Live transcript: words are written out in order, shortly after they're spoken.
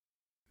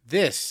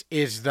This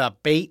is the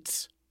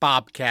Bates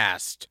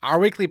Bobcast, our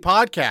weekly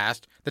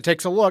podcast that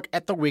takes a look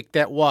at the week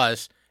that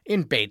was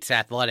in Bates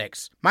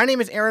athletics. My name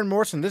is Aaron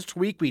Morrison. This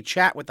week we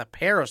chat with a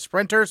pair of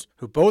sprinters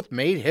who both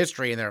made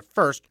history in their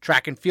first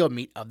track and field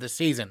meet of the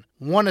season.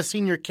 One a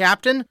senior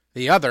captain,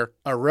 the other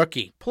a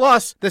rookie.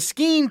 Plus, the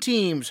skiing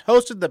teams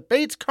hosted the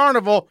Bates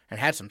Carnival and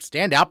had some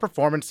standout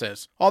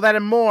performances. All that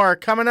and more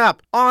coming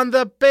up on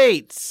the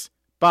Bates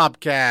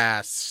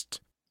Bobcast.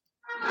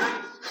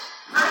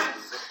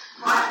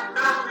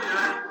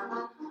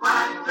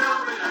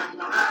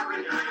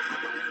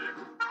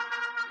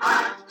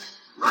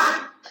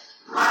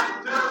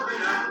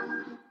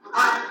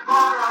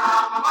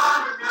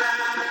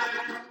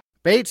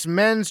 Bates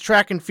men's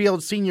track and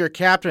field senior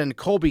captain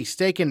Colby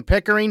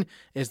Stakun-Pickering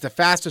is the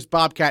fastest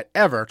Bobcat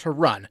ever to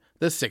run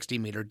the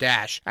 60-meter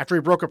dash, after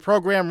he broke a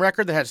program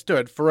record that had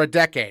stood for a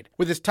decade,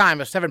 with his time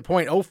of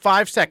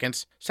 7.05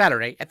 seconds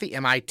Saturday at the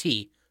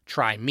MIT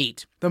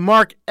Tri-Meet. The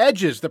mark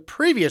edges the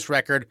previous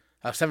record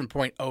of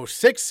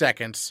 7.06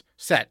 seconds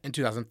set in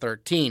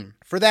 2013.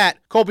 For that,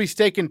 Colby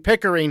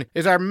Stakun-Pickering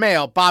is our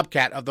male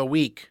Bobcat of the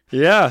week.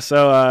 Yeah,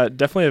 so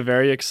definitely a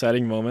very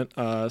exciting moment.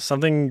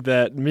 Something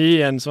that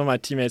me and some of my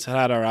teammates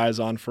had our eyes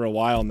on for a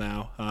while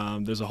now.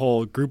 There's a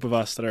whole group of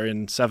us that are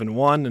in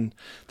 7.1, and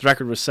the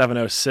record was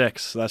 7.06,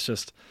 so that's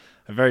just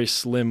a very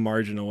slim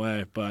margin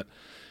away. But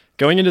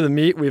going into the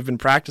meet, we've been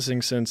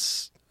practicing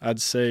since, I'd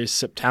say,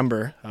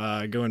 September,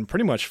 going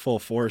pretty much full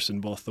force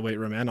in both the weight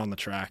room and on the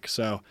track.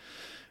 So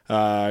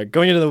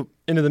going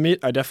into the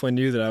meet, I definitely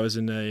knew that I was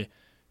in a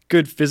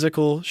good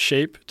physical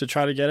shape to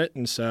try to get it,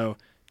 and so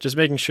just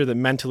making sure that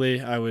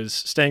mentally I was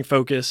staying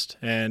focused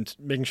and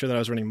making sure that I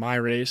was running my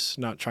race,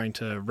 not trying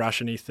to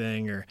rush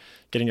anything or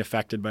getting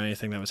affected by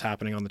anything that was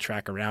happening on the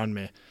track around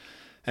me.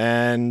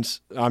 And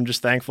I'm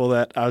just thankful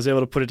that I was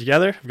able to put it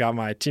together. I've got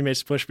my teammates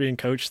to push me and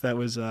coach that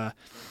was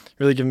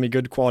really giving me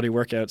good quality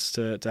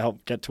workouts to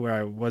help get to where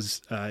I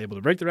was able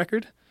to break the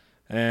record.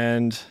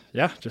 And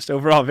yeah, just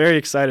overall very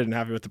excited and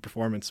happy with the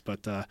performance,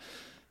 but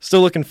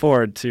still looking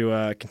forward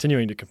to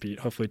continuing to compete,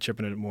 hopefully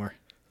chipping at it more.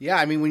 Yeah,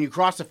 I mean, when you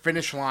cross the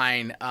finish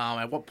line,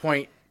 at what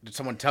point did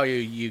someone tell you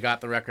you got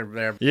the record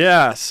there?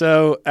 Yeah,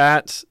 so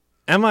at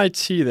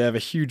MIT, they have a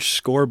huge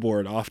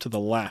scoreboard off to the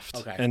left.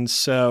 Okay. And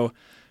so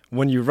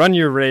when you run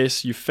your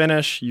race, you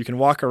finish, you can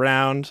walk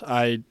around.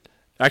 I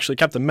actually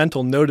kept a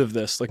mental note of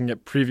this, looking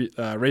at previous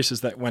races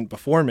that went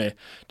before me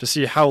to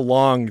see how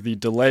long the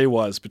delay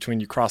was between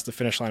you cross the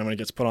finish line and when it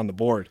gets put on the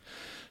board.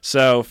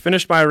 So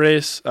finished my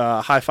race,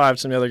 high-fived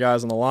some of the other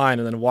guys on the line,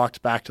 and then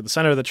walked back to the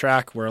center of the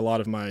track where a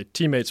lot of my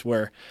teammates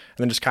were, and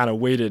then just kind of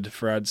waited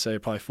for, I'd say,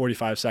 probably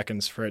 45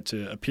 seconds for it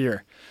to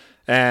appear.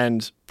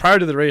 And prior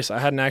to the race, I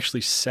hadn't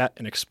actually set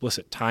an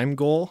explicit time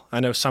goal.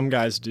 I know some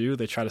guys do.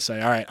 They try to say,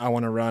 all right, I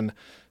want to run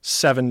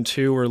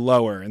 7.2 or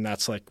lower, and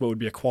that's like what would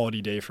be a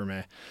quality day for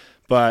me.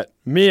 But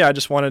me, I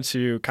just wanted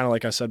to, kind of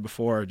like I said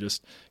before,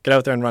 just get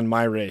out there and run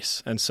my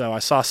race. And so I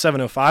saw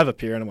 7.05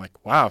 appear, and I'm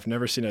like, wow, I've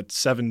never seen a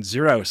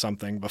 7.0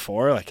 something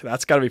before. Like,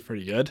 that's got to be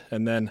pretty good.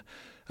 And then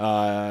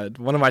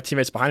one of my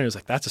teammates behind me was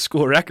like, that's a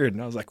school record.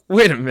 And I was like,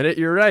 wait a minute,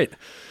 you're right.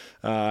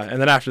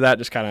 And then after that,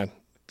 just kind of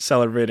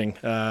celebrating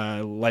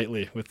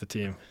lightly with the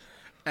team.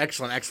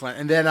 Excellent, excellent.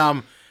 And then,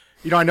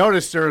 I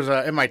noticed there was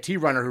a MIT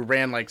runner who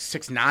ran like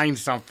 6.9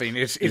 something.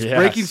 Is Yes.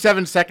 breaking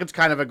 7 seconds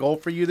kind of a goal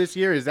for you this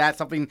year? Is that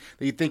something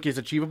that you think is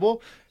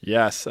achievable?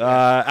 Yes,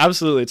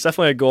 absolutely. It's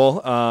definitely a goal.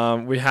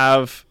 We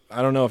have,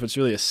 I don't know if it's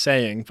really a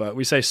saying, but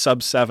we say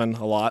sub 7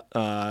 a lot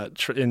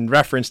in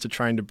reference to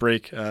trying to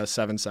break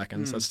 7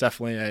 seconds. That's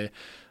definitely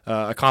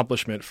a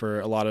accomplishment for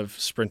a lot of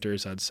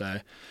sprinters, I'd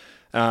say.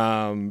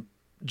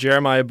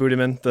 Jeremiah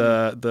Budiman,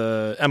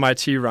 the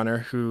MIT runner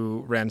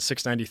who ran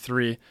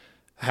 6.93,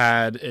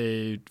 had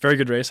a very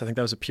good race. I think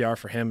that was a PR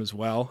for him as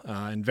well,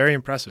 and very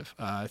impressive.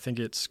 I think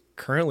it's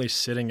currently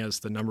sitting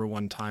as the number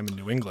one time in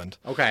New England.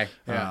 Okay.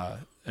 Yeah.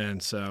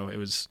 And so it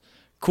was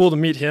cool to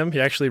meet him. He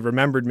actually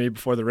remembered me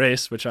before the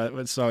race, which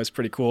it's always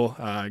pretty cool,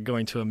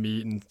 going to a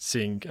meet and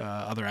seeing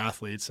other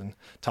athletes and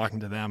talking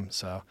to them.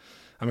 So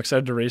I'm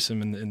excited to race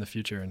him in the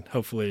future and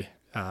hopefully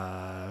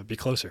be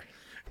closer.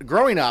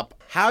 Growing up,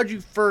 how did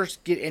you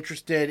first get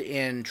interested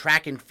in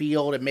track and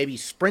field and maybe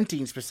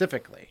sprinting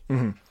specifically?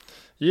 Mm-hmm.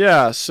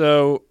 Yeah,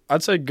 so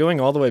I'd say going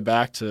all the way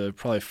back to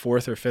probably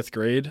 4th or 5th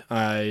grade,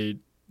 I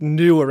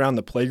knew around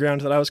the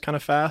playground that I was kind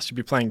of fast. You'd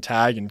be playing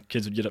tag, and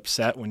kids would get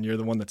upset when you're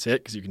the one that's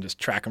hit because you can just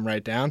track them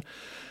right down.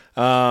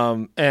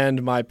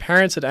 And my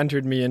parents had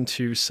entered me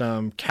into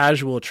some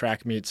casual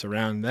track meets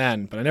around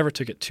then, but I never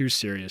took it too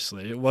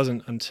seriously. It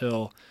wasn't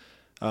until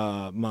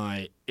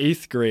my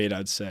 8th grade,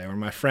 I'd say, where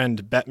my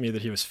friend bet me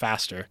that he was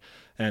faster,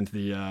 and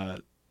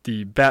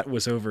the bet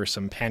was over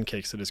some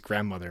pancakes that his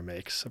grandmother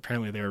makes.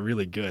 Apparently they were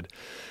really good.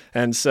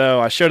 And so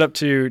I showed up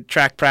to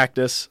track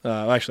practice.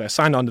 Actually, I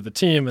signed on to the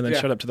team and then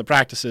showed up to the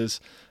practices.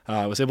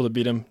 Was able to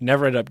beat him.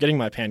 Never ended up getting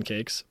my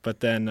pancakes.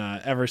 But then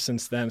ever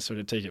since then,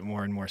 started to take it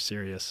more and more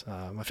serious.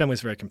 My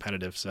family's very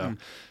competitive, so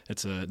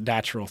it's a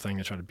natural thing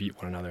to try to beat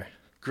one another.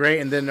 Great.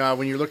 And then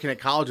when you're looking at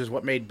colleges,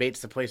 what made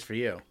Bates the place for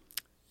you?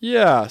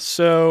 Yeah,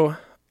 so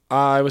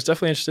I was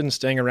definitely interested in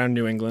staying around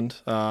New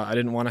England. I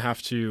didn't want to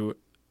have to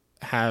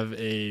have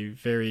a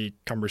very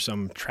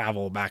cumbersome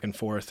travel back and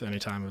forth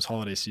anytime it was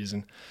holiday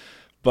season.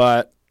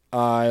 But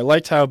I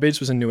liked how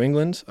Bates was in New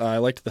England. I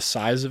liked the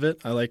size of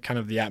it. I like kind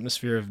of the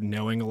atmosphere of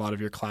knowing a lot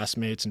of your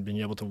classmates and being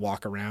able to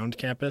walk around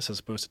campus as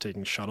opposed to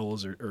taking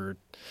shuttles or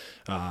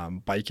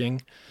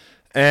biking.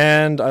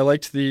 And I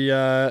liked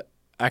the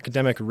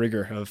academic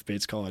rigor of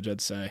Bates College,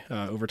 I'd say,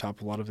 over top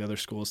of a lot of the other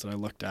schools that I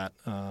looked at.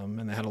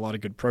 And they had a lot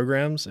of good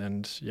programs.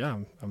 And yeah,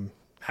 I'm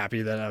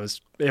happy that I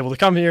was able to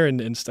come here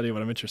and study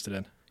what I'm interested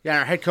in. Yeah,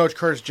 our head coach,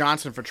 Curtis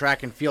Johnson, for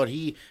track and field,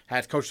 he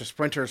has coached the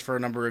sprinters for a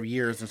number of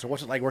years. And so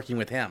what's it like working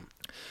with him?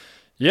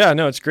 Yeah,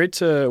 no, it's great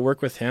to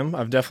work with him.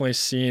 I've definitely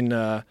seen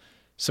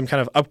some kind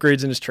of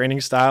upgrades in his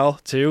training style,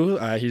 too.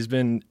 He's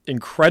been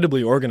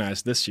incredibly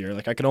organized this year.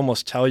 Like, I could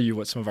almost tell you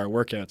what some of our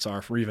workouts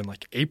are for even,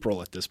 like,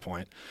 April at this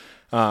point.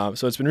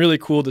 So it's been really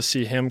cool to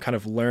see him kind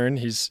of learn.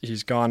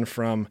 He's gone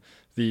from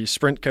the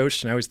sprint coach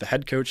to now he's the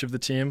head coach of the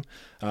team.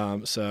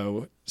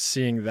 So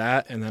seeing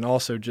that, and then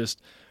also just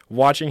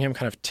watching him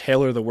kind of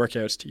tailor the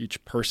workouts to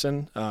each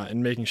person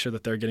and making sure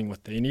that they're getting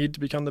what they need to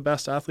become the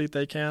best athlete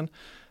they can.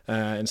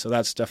 And so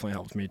that's definitely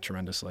helped me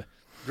tremendously.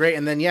 Great.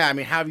 And then, yeah, I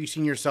mean, how have you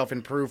seen yourself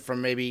improve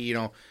from maybe,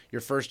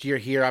 your first year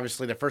here?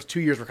 Obviously, the first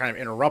 2 years were kind of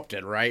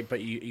interrupted, right?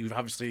 But you've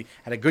obviously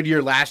had a good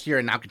year last year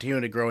and now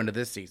continuing to grow into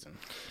this season.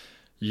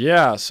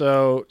 Yeah,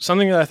 so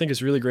something that I think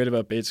is really great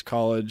about Bates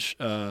College,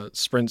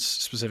 sprints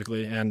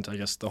specifically, and I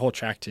guess the whole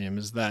track team,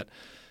 is that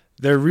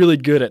they're really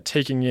good at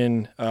taking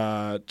in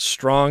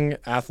strong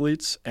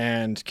athletes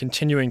and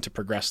continuing to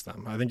progress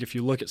them. I think if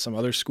you look at some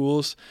other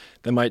schools,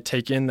 they might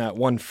take in that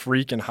one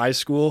freak in high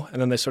school,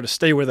 and then they sort of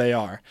stay where they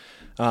are.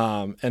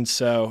 And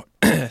so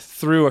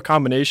through a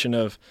combination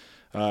of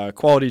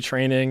quality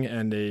training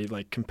and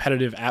a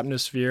competitive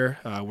atmosphere,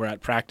 where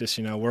at practice,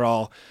 we're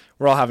all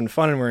having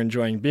fun and we're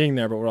enjoying being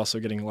there, but we're also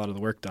getting a lot of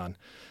the work done.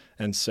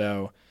 And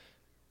so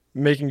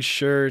making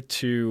sure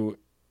to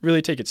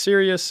really take it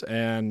serious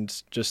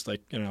and just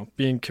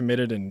being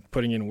committed and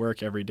putting in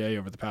work every day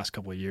over the past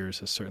couple of years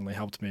has certainly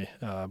helped me,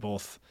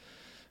 both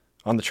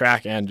on the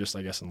track and just,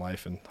 I guess, in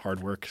life and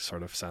hard work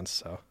sort of sense.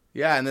 So.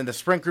 Yeah, and then the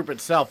sprint group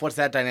itself, what's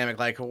that dynamic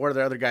like? What are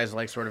the other guys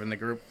like sort of in the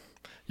group?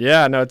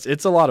 Yeah, no,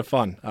 it's a lot of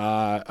fun.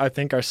 I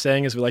think our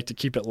saying is we like to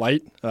keep it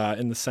light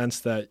in the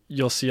sense that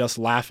you'll see us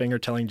laughing or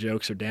telling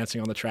jokes or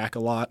dancing on the track a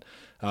lot.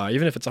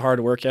 Even if it's a hard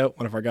workout,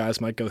 one of our guys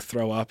might go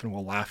throw up and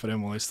we'll laugh at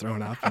him while he's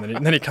throwing up,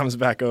 and then he comes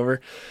back over.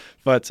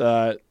 But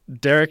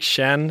Derek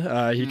Shen,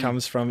 he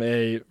comes from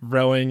a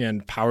rowing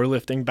and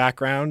powerlifting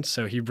background,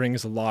 so he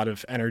brings a lot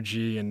of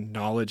energy and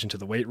knowledge into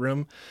the weight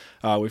room.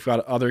 We've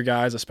got other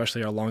guys,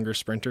 especially our longer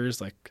sprinters,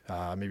 like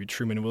maybe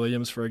Truman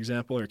Williams, for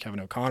example, or Kevin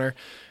O'Connor,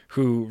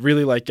 who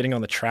really like getting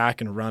on the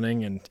track and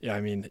running. And I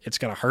mean, it's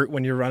going to hurt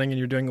when you're running and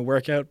you're doing a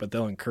workout, but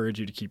they'll encourage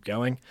you to keep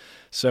going.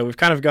 So we've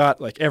kind of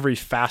got every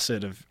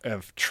facet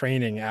of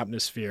training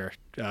atmosphere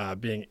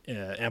being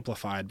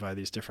amplified by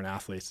these different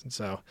athletes. And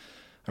so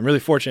I'm really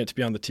fortunate to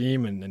be on the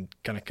team and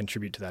kind of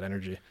contribute to that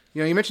energy.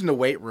 You mentioned the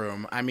weight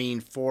room. I mean,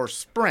 for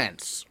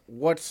sprints,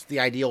 what's the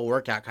ideal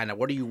workout kind of?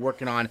 What are you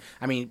working on?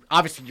 I mean,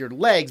 obviously your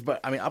legs,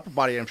 but I mean, upper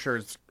body I'm sure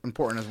is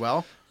important as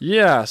well.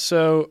 Yeah,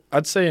 so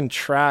I'd say in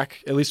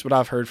track, at least what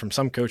I've heard from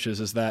some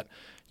coaches, is that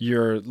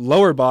your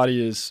lower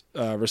body is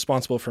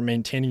responsible for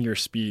maintaining your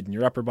speed, and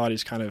your upper body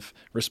is kind of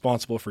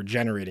responsible for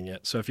generating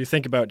it. So if you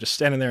think about just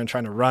standing there and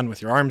trying to run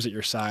with your arms at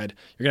your side,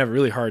 you're going to have a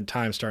really hard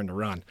time starting to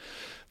run.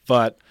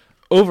 But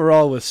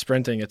overall with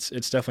sprinting, it's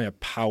definitely a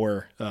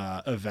power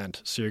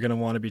event. So you're going to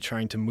want to be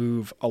trying to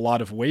move a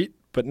lot of weight,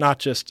 but not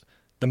just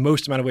the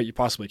most amount of weight you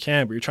possibly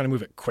can, but you're trying to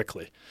move it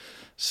quickly.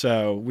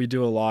 So we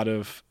do a lot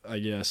of, I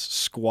guess,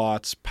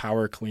 squats,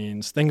 power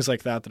cleans, things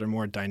like that are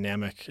more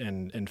dynamic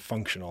and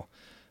functional.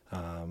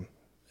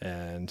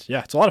 And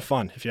yeah, it's a lot of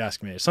fun if you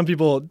ask me. Some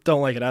people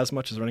don't like it as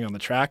much as running on the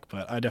track,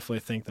 but I definitely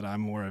think that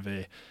I'm more of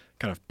a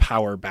kind of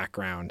power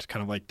background,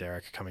 kind of like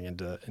Derek coming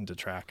into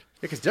track.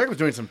 Yeah, because Derek was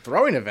doing some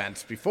throwing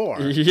events before.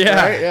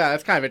 Yeah. Right? Yeah,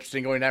 that's kind of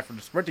interesting going that from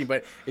sprinting,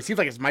 but it seems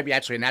like it might be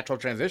actually a natural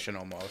transition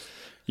almost.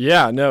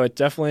 Yeah, no, it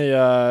definitely,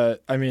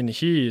 I mean,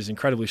 he's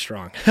incredibly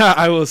strong.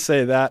 I will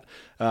say that.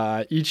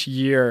 Each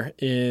year,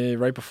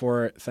 right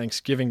before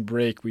Thanksgiving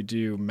break, we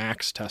do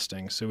max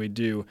testing. So we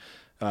go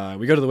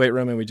to the weight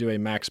room and we do a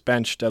max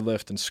bench,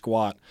 deadlift, and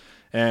squat.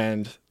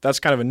 And that's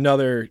kind of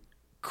another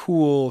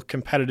cool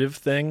competitive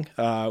thing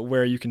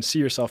where you can see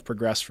yourself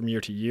progress from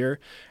year to year,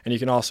 and you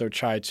can also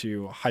try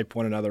to hype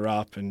one another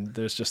up, and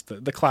there's just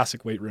the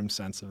classic weight room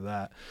sense of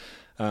that.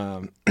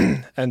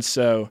 And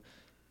so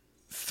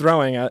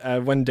throwing,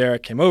 when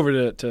Derek came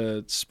over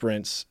to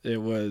sprints, it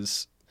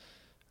was,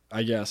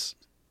 I guess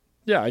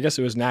it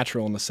was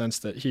natural in the sense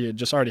that he had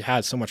just already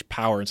had so much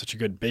power and such a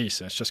good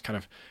base, and it's just kind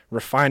of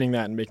refining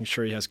that and making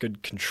sure he has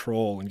good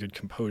control and good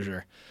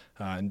composure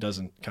and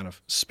doesn't kind of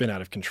spin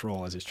out of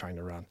control as he's trying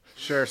to run.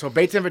 Sure. So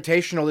Bates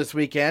Invitational this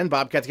weekend.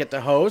 Bobcats get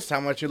to host. How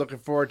much are you looking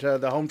forward to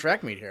the home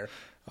track meet here?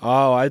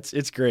 Oh,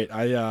 it's great.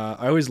 I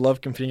always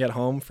love competing at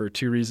home for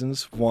two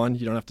reasons. One,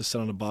 you don't have to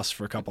sit on a bus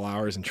for a couple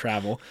hours and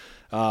travel.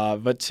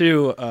 But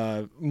two,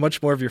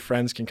 much more of your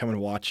friends can come and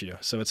watch you.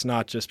 So it's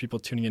not just people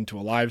tuning into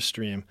a live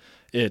stream.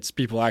 It's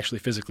people actually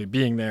physically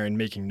being there and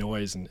making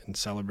noise and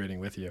celebrating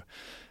with you.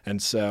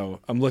 And so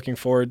I'm looking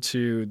forward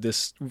to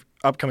this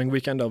upcoming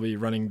weekend. I'll be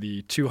running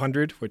the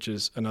 200, which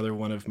is another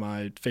one of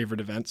my favorite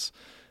events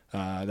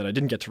that I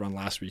didn't get to run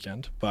last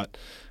weekend. But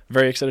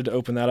very excited to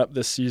open that up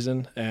this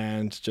season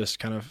and just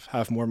kind of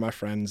have more of my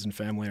friends and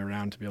family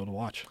around to be able to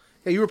watch.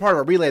 Yeah, you were part of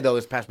a relay, though,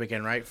 this past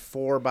weekend, right?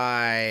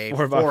 4x400.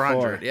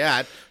 4x4.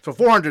 Yeah, so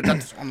 400,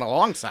 that's on the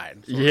long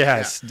side. So,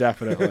 yes,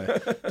 definitely.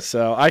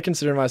 So I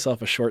consider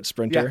myself a short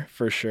sprinter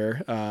for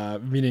sure,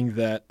 meaning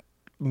that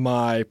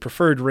my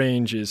preferred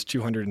range is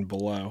 200 and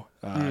below.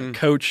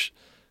 Coach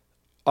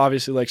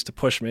obviously likes to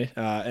push me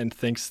and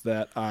thinks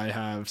that I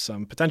have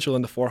some potential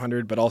in the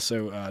 400, but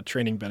also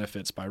training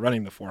benefits by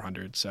running the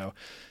 400. So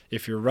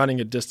if you're running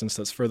a distance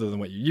that's further than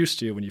what you used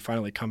to, when you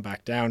finally come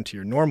back down to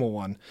your normal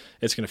one,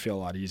 it's going to feel a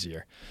lot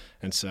easier.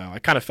 And so I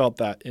kind of felt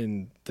that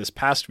in this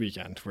past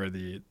weekend where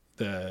the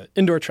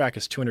indoor track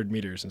is 200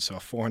 meters, and so a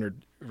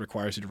 400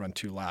 requires you to run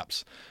 2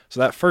 laps. So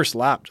that first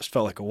lap just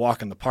felt like a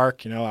walk in the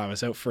park. You know, I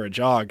was out for a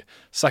jog.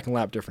 Second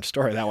lap, different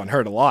story. That one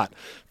hurt a lot.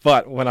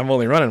 But when I'm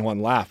only running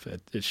 1 lap,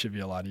 it should be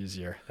a lot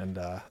easier. And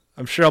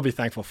I'm sure I'll be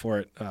thankful for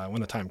it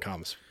when the time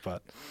comes.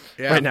 But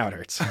right now it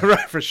hurts.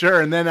 Right, for sure.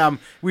 And then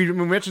we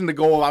mentioned the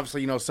goal,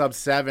 obviously, sub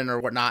 7 or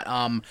whatnot.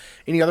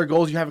 Any other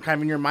goals you have kind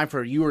of in your mind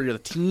for you or the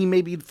team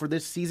maybe for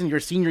this season, your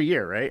senior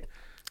year, right?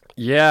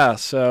 Yeah,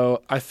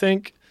 so I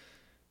think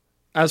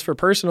as for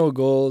personal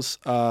goals,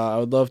 I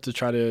would love to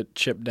try to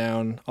chip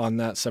down on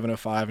that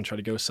 7:05 and try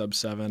to go sub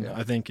 7. Yeah.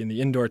 I think in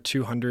the indoor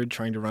 200,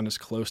 trying to run as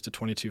close to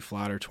 22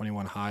 flat or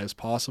 21 high as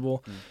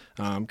possible.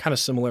 Kind of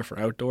similar for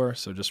outdoor,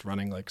 so just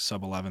running like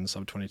sub 11,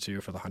 sub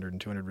 22 for the 100 and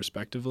 200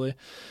 respectively.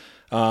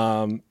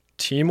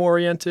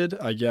 Team-oriented,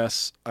 I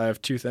guess I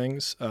have 2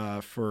 things.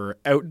 For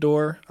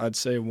outdoor, I'd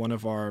say one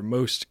of our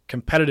most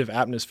competitive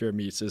atmosphere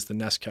meets is the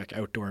Neskek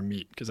outdoor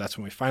meet, because that's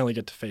when we finally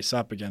get to face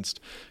up against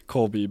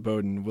Colby,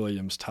 Bowden,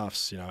 Williams,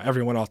 Tufts,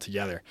 everyone all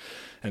together.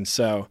 And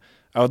so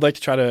I would like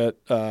to try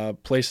to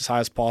place as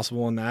high as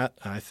possible in that.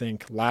 I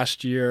think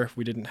last year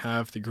we didn't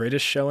have the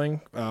greatest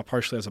showing,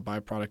 partially as a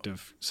byproduct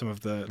of some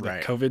of the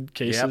COVID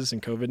cases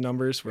and COVID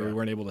numbers where we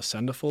weren't able to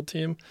send a full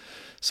team.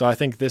 So I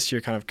think this year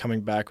kind of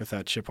coming back with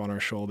that chip on our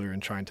shoulder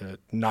and trying to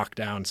knock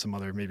down some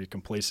other maybe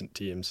complacent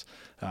teams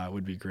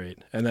would be great.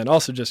 And then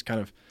also just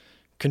kind of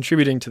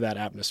contributing to that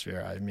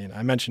atmosphere. I mean,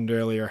 I mentioned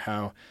earlier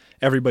how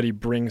everybody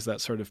brings that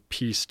sort of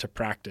piece to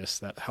practice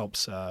that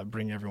helps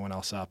bring everyone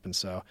else up. And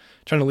so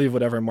trying to leave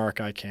whatever mark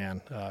I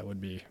can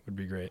would be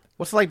great.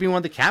 What's it like being one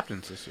of the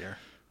captains this year?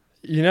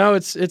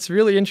 It's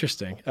really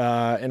interesting.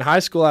 In high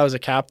school, I was a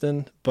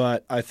captain,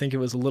 but I think it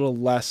was a little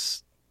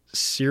less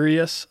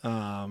serious.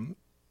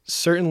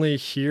 Certainly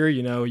here,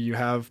 you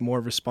have more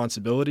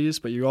responsibilities,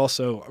 but you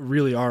also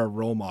really are a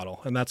role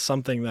model. And that's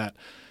something that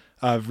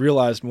I've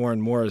realized more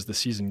and more as the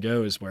season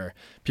goes, where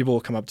people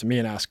will come up to me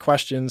and ask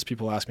questions.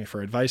 People ask me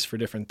for advice for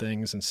different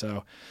things. And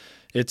so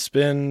it's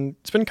been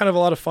kind of a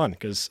lot of fun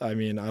because, I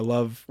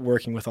love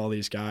working with all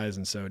these guys.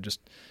 And so just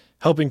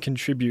helping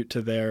contribute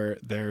to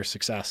their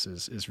success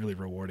is really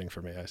rewarding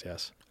for me, I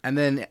guess. And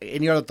then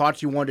any other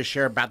thoughts you wanted to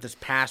share about this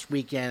past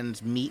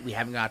weekend's meet we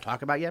haven't got to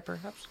talk about yet,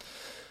 perhaps?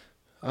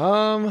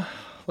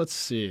 Let's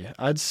see.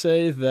 I'd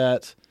say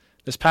that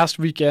this past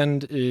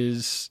weekend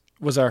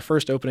was our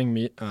first opening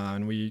meet,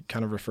 and we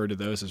kind of refer to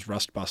those as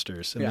rust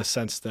busters in the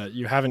sense that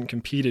you haven't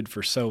competed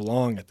for so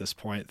long at this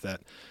point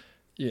that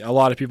a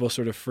lot of people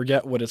sort of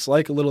forget what it's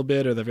like a little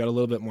bit, or they've got a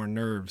little bit more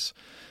nerves.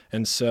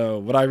 And so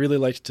what I really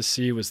liked to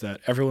see was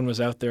that everyone was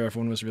out there,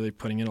 everyone was really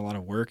putting in a lot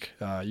of work.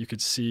 You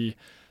could see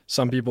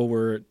some people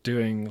were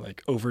doing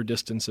like over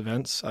distance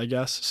events, I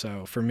guess.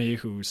 So for me,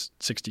 who's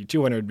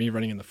 6,200, me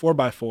running in the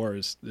 4x4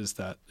 is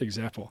that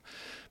example.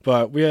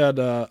 But we had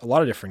a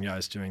lot of different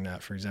guys doing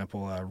that. For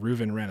example,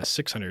 Reuven ran a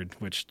 600,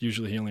 which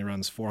usually he only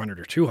runs 400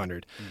 or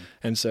 200.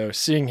 And so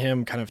seeing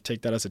him kind of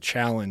take that as a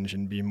challenge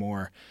and be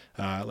more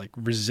like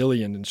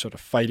resilient and sort of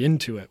fight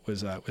into it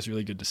was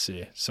really good to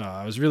see. So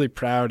I was really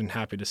proud and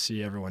happy to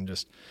see everyone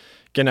just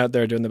getting out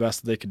there doing the best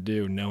that they could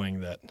do,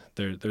 knowing that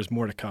there's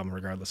more to come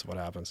regardless of what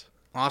happens.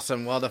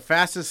 Awesome. Well, the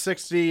fastest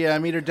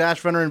 60-meter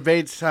dash runner in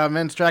Bates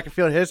men's track and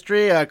field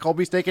history,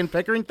 Colby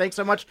Stakun-Pickering, thanks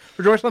so much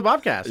for joining us on the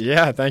Bobcast.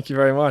 Yeah, thank you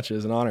very much. It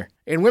was an honor.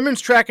 In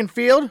women's track and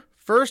field,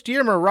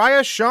 first-year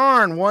Moriah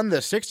Scharn won the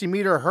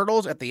 60-meter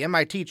hurdles at the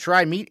MIT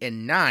Tri-Meet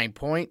in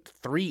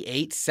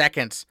 9.38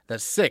 seconds, the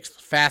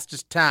 6th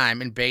fastest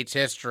time in Bates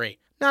history.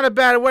 Not a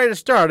bad way to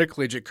start a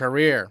collegiate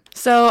career.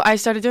 So I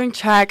started doing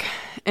track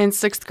in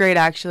 6th grade,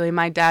 actually.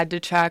 My dad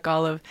did track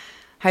all of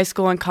high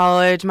school and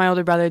college. My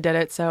older brother did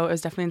it, so it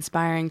was definitely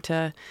inspiring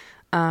to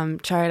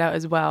try it out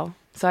as well.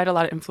 So I had a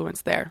lot of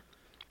influence there.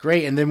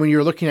 Great. And then when you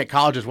were looking at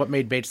colleges, what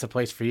made Bates the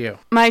place for you?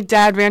 My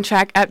dad ran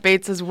track at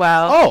Bates as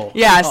well. Oh.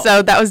 Yeah,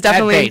 so that was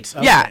definitely... At Bates.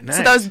 Okay, yeah, nice.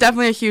 So that was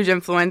definitely a huge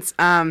influence.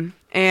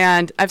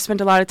 And I've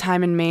spent a lot of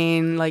time in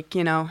Maine, like,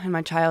 in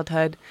my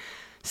childhood.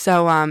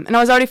 So, and I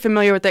was already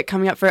familiar with it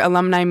coming up for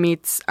alumni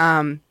meets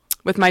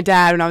with my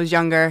dad when I was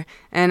younger,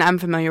 and I'm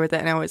familiar with it,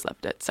 and I always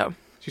loved it. So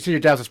you say your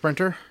dad was a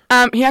sprinter?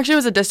 He actually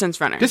was a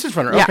distance runner. Distance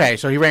runner, yeah. Okay.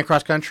 So he ran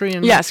cross country?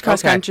 Yes,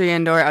 cross country,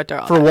 indoor,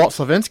 outdoor. For Walt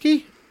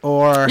Slavinsky?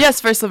 Or Yes,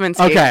 for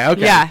Slavinsky. Okay,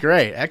 yeah.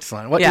 Great,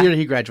 excellent. What year did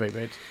he graduate,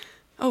 Bates?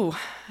 Oh,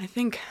 I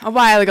think a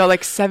while ago,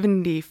 like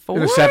 74.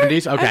 In the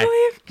 70s? Okay. I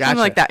believe. Gotcha. Something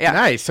like that, yeah.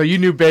 Nice. So you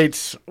knew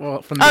Bates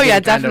from the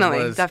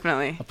beginning.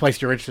 Definitely. A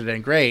place you're interested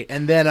in. Great.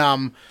 And then,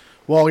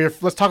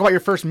 let's talk about your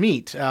first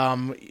meet.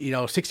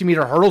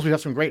 60-meter hurdles. We have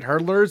some great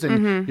hurdlers,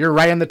 and you're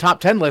right on the top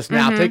 10 list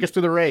now. Take us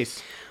through the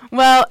race.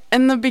 Well,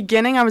 in the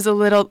beginning, I was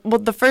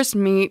the first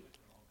meet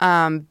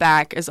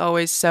back is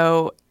always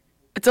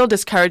it's a little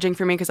discouraging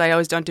for me because I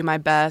always don't do my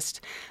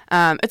best.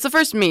 It's the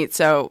first meet,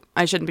 so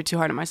I shouldn't be too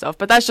hard on myself,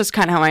 but that's just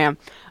kind of how I am.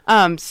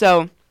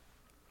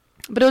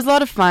 But it was a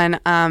lot of fun.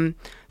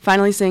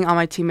 Finally seeing all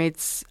my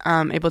teammates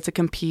able to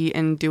compete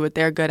and do what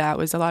they're good at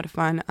was a lot of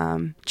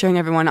fun. Cheering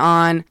everyone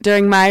on.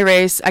 During my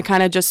race, I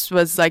kind of just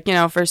was like,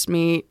 first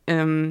meet,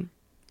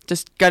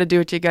 just got to do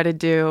what you got to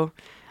do.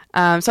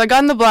 So I got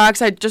in the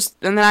blocks, and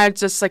then I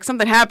just, like,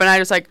 something happened. I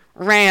just, like,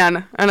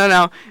 ran. I don't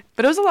know.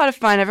 But it was a lot of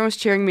fun. Everyone was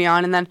cheering me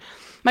on. And then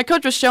my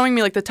coach was showing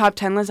me, like, the top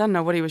 10 list. I don't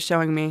know what he was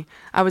showing me.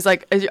 I was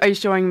like, are you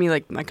showing me,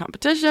 like, my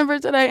competition for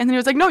today? And then he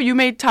was like, no, you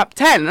made top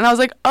 10. And I was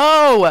like,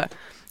 oh.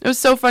 It was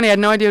so funny. I had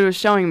no idea what he was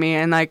showing me.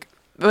 And, like,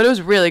 but it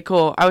was really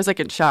cool. I was, like,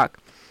 in shock.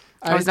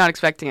 I was not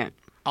expecting it.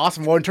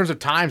 Awesome. Well, in terms of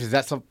times, is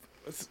that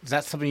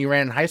something you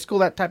ran in high school,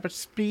 that type of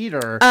speed?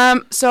 Or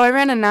So I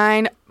ran a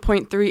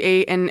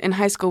 9.38, and in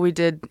high school we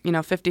did,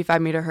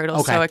 55-meter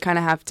hurdles. Okay. So I kind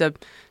of have to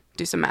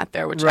do some math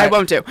there, which I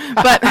won't do.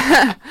 But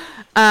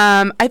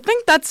I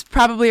think that's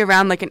probably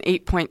around like an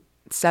 8.7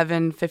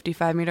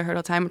 55-meter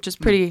hurdle time, which is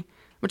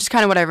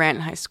kind of what I ran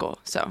in high school.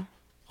 So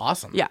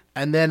awesome. Yeah.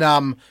 And then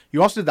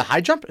you also did the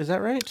high jump, is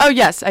that right? Oh,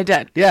 yes, I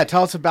did. Yeah,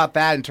 tell us about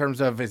that in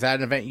terms of, is that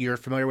an event you're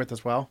familiar with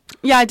as well?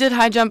 Yeah, I did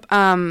high jump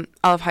all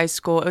of high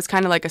school. It was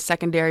kind of like a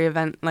secondary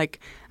event. Like,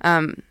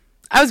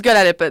 I was good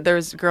at it, but there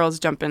was girls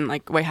jumping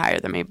like way higher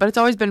than me. But it's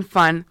always been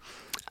fun.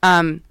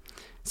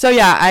 So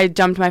yeah, I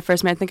jumped my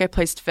first meet. I think I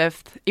placed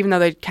 5th, even though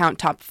they count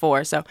top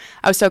 4. So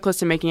I was so close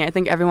to making it. I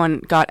think everyone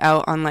got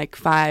out on like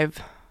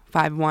 5'1"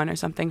 or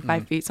something,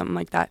 5 feet, something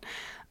like that.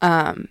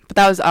 But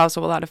that was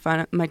also a lot of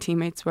fun. My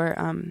teammates were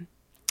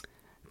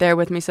there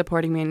with me,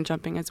 supporting me and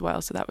jumping as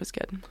well. So that was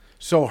good.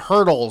 So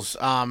hurdles,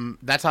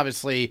 that's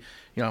obviously,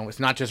 it's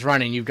not just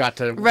running. You've got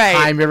to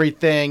time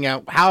everything.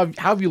 How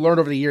have you learned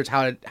over the years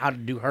how to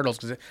do hurdles?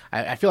 Because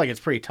I feel like it's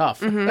pretty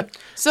tough.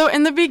 So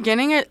in the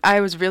beginning,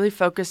 I was really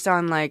focused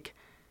on like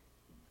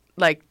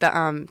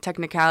the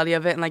technicality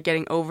of it and like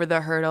getting over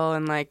the hurdle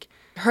and like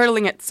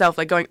hurdling itself,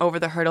 like going over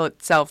the hurdle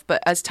itself.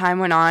 But as time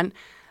went on,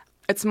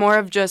 it's more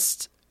of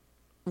just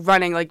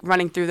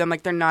running through them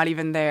like they're not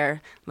even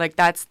there. Like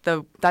that's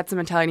the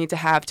mentality you need to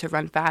have to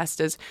run fast.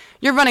 Is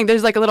you're running,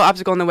 there's like a little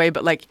obstacle in the way,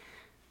 but like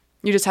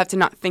you just have to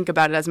not think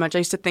about it as much. I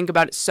used to think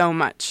about it so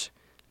much,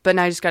 but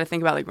now I just got to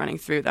think about like running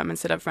through them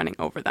instead of running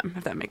over them,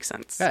 if that makes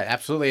sense. Yeah,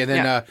 absolutely. And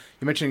then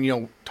you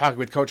mentioned talking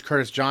with Coach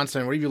Curtis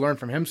Johnson. What have you learned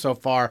from him so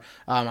far?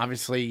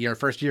 Obviously, your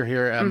first year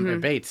here at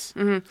Bates.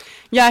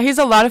 Yeah, he's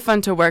a lot of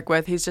fun to work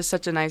with. He's just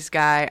such a nice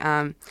guy,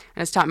 and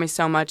has taught me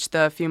so much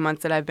the few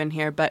months that I've been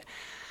here. But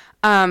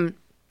I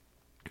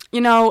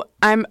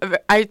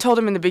told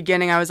him in the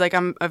beginning, I was like,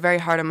 I'm very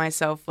hard on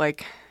myself.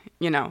 Like,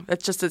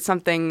 it's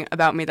something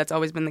about me that's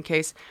always been the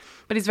case.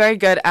 But he's very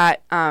good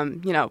at,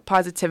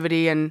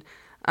 positivity and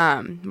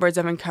words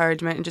of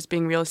encouragement and just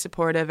being really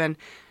supportive. And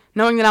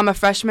knowing that I'm a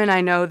freshman,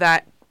 I know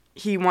that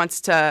he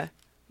wants to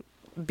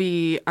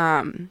be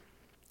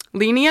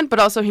lenient, but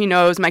also he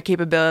knows my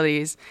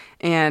capabilities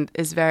and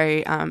is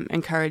very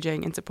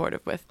encouraging and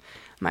supportive with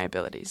my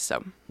abilities.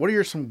 So what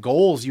are some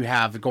goals you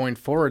have going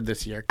forward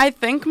this year? I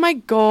think my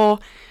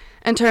goal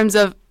in terms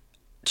of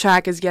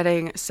track is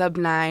getting sub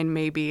 9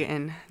 maybe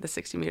in the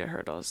 60-meter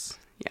hurdles.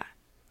 Yeah.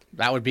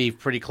 That would be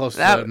pretty close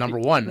to number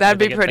 1. That'd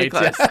be pretty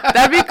close.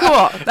 That'd be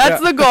cool.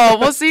 That's the goal.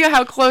 We'll see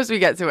how close we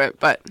get to it,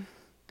 but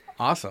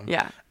awesome.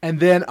 Yeah. And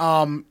then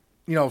so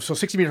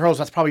 60-meter hurdles,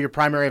 that's probably your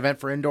primary event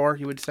for indoor,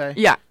 you would say?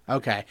 Yeah.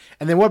 Okay.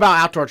 And then what about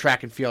outdoor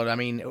track and field? I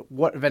mean,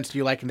 what events do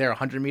you like in there?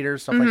 100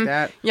 meters, stuff like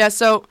that? Yeah,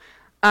 so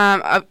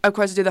of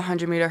course, I do the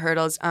 100-meter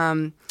hurdles.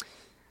 I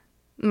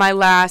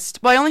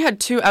only had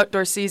 2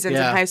 outdoor seasons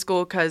in high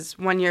school because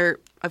 1 year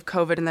of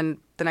COVID and then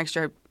the next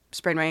year I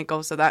sprained my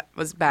ankle, so that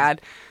was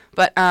bad.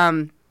 But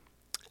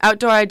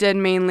outdoor, I did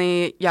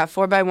mainly,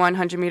 4x1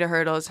 100-meter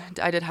hurdles.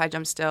 I did high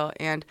jump still,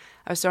 and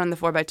I was thrown in the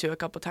 4x2 a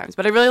couple times.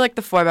 But I really like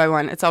the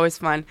 4x1. It's always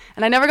fun.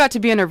 And I never got to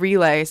be in a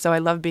relay, so I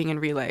love being in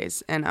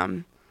relays.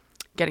 And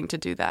getting to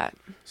do that.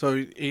 So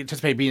you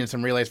anticipate being in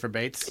some relays for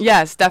Bates?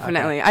 Yes,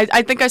 definitely. Okay.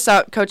 I think I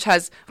saw Coach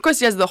has, of course,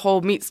 he has the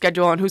whole meet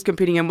schedule on who's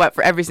competing in what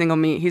for every single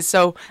meet. He's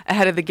so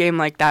ahead of the game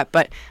like that.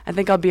 But I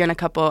think I'll be in a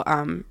couple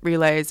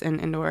relays in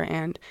indoor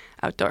and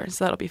outdoor,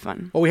 so that'll be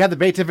fun. Well, we have the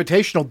Bates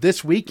Invitational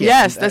this weekend.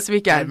 Yes, this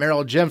weekend. At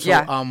Merrill Gym. So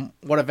yeah.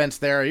 What events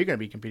there are you going to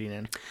be competing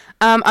in?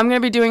 I'm going to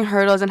be doing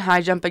hurdles and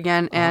high jump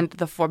again and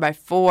the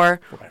 4x4,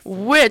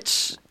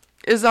 which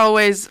is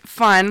always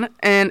fun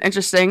and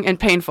interesting and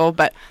painful,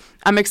 but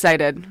I'm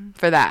excited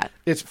for that.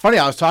 It's funny,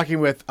 I was talking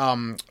with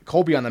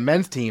Colby on the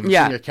men's team,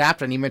 senior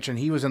captain. He mentioned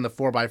he was in the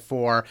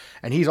 4x4,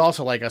 and he's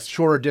also like a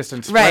shorter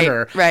distance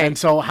sprinter. Right. And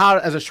so how,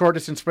 as a short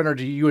distance sprinter,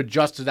 do you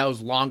adjust to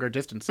those longer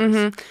distances?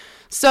 Mm-hmm.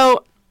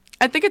 So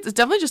I think it's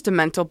definitely just a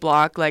mental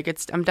block. Like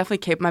I'm definitely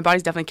capable. My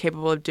body's definitely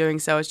capable of doing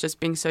so. It's just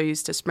being so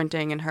used to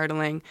sprinting and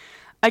hurdling.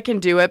 I can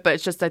do it, but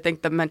it's just, I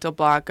think, the mental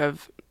block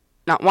of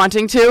not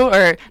wanting to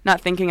or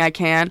not thinking I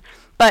can.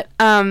 But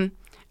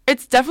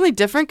it's definitely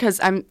different because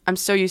I'm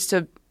so used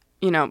to,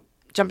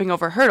 jumping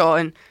over a hurdle,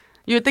 and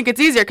you would think it's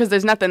easier because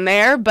there's nothing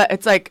there, but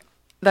it's like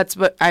that's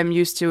what I'm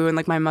used to and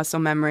like my muscle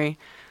memory.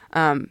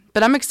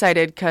 But I'm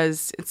excited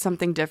because it's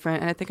something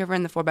different, and I think I've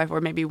ran the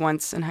 4x4 maybe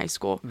once in high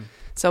school,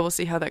 so we'll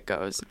see how that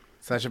goes.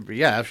 So that should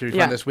be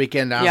fun this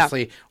weekend.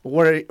 Honestly,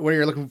 what are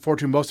you looking forward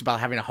to most about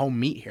having a home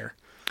meet here?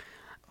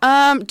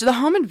 The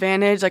home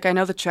advantage, like I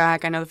know the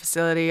track, I know the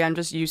facility, I'm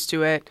just used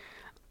to it.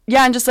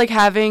 Yeah, and just like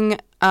having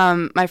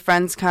my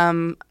friends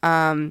come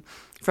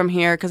from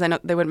here, because I know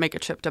they wouldn't make a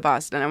trip to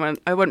Boston.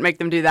 I wouldn't make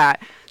them do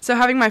that. So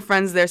having my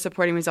friends there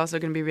supporting me is also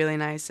going to be really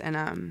nice.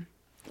 And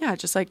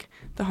just like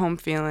the home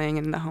feeling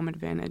and the home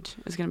advantage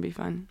is going to be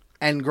fun.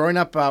 And growing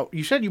up,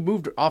 you said you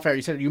moved off air.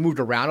 You said you moved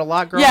around a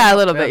lot growing up? Yeah, a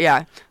little bit,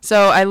 yeah.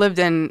 So I lived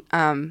in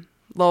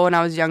Lowell when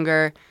I was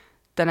younger.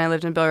 Then I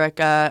lived in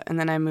Billerica, and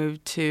then I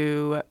moved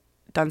to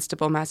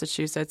Dunstable,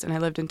 Massachusetts, and I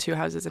lived in 2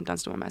 houses in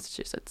Dunstable,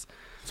 Massachusetts.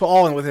 So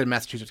all within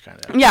Massachusetts,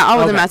 kind of. Yeah, all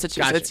within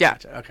Massachusetts.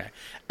 Gotcha. Okay.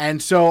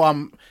 And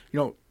so,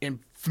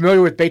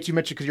 familiar with Bates, you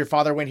mentioned because your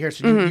father went here.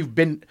 So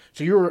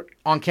you were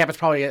on campus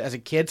probably as a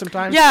kid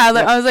sometimes. Yeah,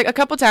 I was like a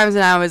couple times,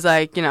 and I was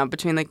like,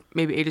 between like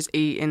maybe ages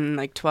 8 and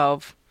like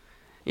 12.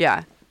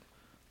 Yeah.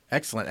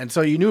 Excellent. And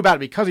so you knew about it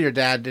because of your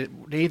dad. Did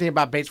anything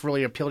about Bates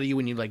really appeal to you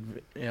when you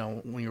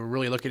when you were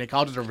really looking at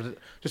colleges, or was it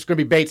just going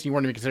to be Bates and you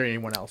weren't even considering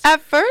anyone else? At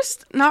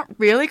first, not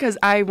really, because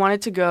I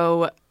wanted to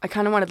go. I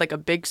kind of wanted like a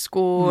big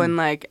school and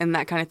that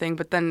kind of thing.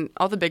 But then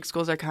all the big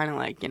schools are kind of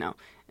like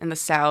in the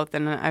South,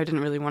 and I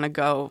didn't really want to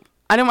go.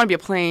 I didn't want to be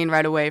a plane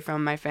right away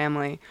from my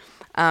family.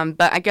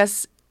 But I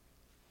guess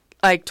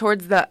like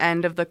towards the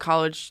end of the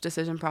college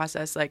decision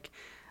process, like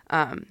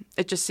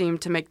it just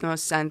seemed to make the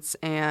most sense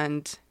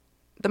and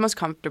the most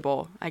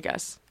comfortable, I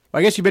guess. Well,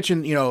 I guess you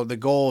mentioned, the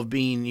goal of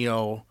being,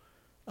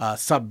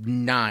 sub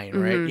 9,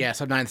 right? Mm-hmm. Yeah,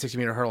 sub 9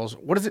 60-meter hurdles.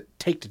 What does it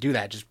take to do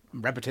that? Just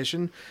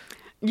repetition?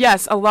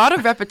 Yes, a lot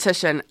of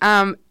repetition.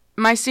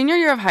 My senior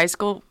year of high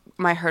school,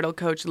 my hurdle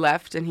coach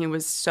left, and he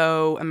was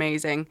so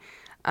amazing.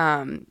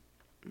 I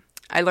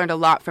learned a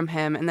lot from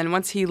him. And then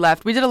once he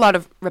left, we did a lot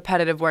of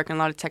repetitive work and a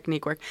lot of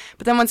technique work.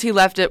 But then once he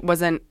left, I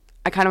kind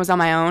of was on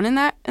my own in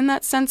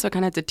that sense. So I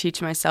kind of had to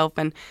teach myself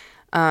and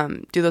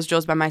do those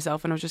drills by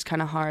myself, and it was just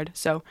kind of hard.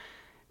 So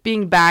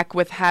being back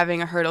with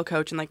having a hurdle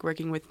coach and like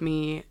working with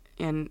me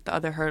and the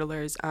other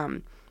hurdlers,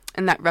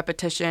 and that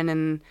repetition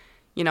and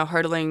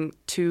hurdling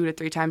 2 to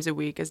 3 times a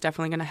week is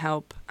definitely going to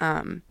help.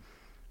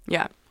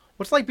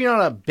 What's it like being on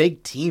a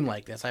big team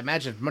like this? I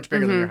imagine it's much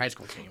bigger than your high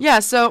school team. Yeah,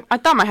 so I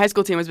thought my high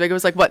school team was big. It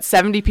was like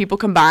 70 people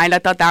combined. I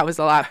thought that was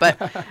a lot, but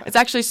it's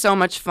actually so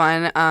much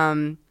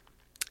fun.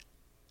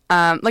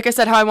 Like I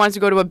said, how I wanted to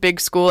go to a big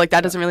school, like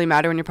that doesn't really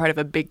matter when you're part of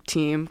a big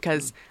team,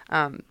 because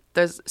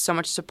there's so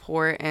much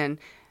support and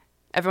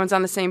everyone's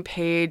on the same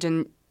page,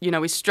 and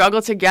we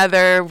struggle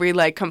together, we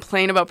like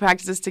complain about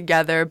practices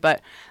together,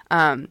 but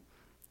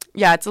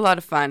it's a lot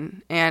of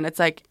fun, and it's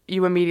like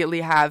you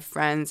immediately have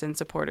friends and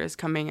supporters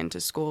coming into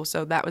school,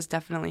 so that was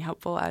definitely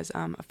helpful as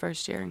a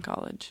first year in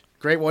college.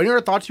 Great. Well, any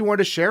other thoughts you wanted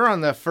to share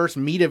on the first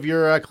meet of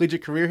your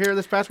collegiate career here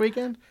this past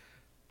weekend?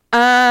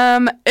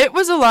 It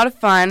was a lot of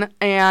fun,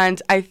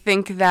 and I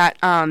think that,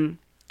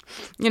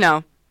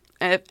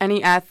 if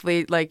any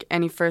athlete, like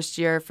any first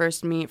year,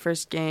 first meet,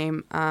 first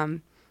game,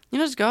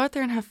 just go out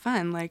there and have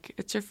fun. Like,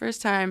 it's your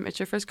first time, it's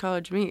your first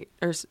college meet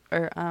or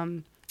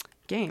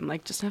game.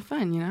 Like, just have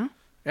fun,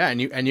 Yeah,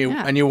 and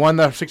you won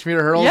the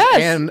 6-meter hurls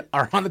and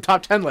are on the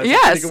top 10 list.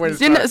 Yes,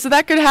 so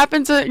that could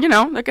happen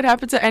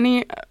to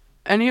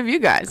any of you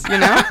guys,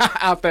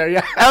 out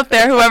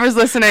there, whoever's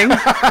listening.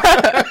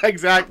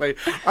 Exactly.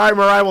 All right,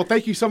 Moriah, well,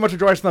 thank you so much for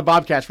joining us on the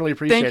Bobcast. Really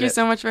appreciate it. Thank you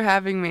so much for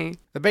having me.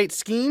 The Bates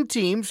skiing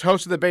teams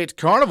hosted the Bates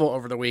Carnival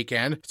over the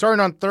weekend, starting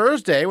on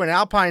Thursday when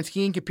Alpine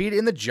skiing competed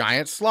in the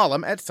giant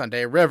slalom at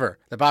Sunday River.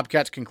 The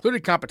Bobcats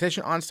concluded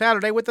competition on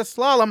Saturday with the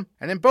slalom,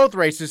 and in both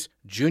races,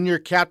 junior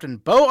captain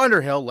Bo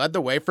Underhill led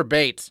the way for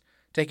Bates,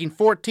 taking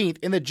 14th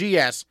in the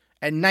GS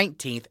and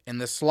 19th in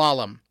the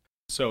slalom.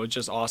 So it's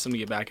just awesome to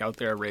get back out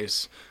there,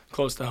 race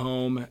close to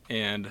home.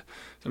 And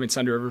I mean,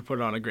 Zander River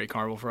put on a great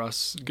carnival for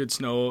us. Good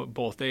snow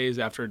both days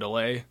after a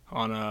delay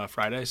on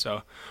Friday.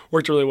 So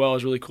worked really well. It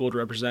was really cool to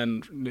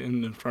represent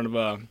in front of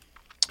a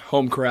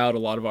home crowd. A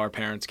lot of our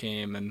parents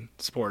came and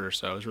supporters.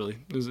 So it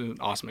was an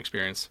awesome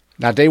experience.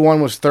 Now, day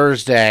one was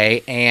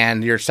Thursday,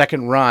 and your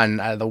second run,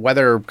 the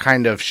weather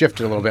kind of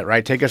shifted a little bit,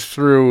 right? Take us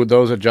through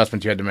those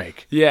adjustments you had to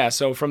make. Yeah,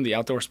 so from the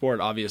outdoor sport,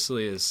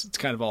 obviously, it's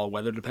kind of all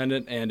weather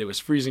dependent, and it was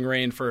freezing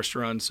rain first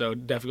run, so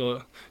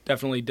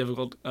definitely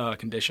difficult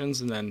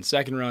conditions. And then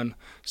second run,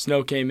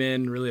 snow came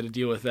in, really had to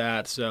deal with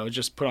that. So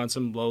just put on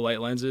some low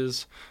light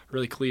lenses,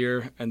 really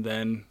clear, and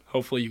then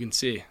hopefully you can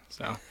see.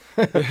 So.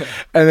 And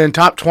then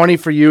top 20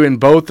 for you in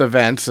both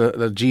events,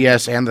 the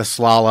GS and the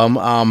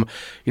slalom.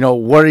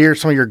 What are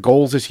some of your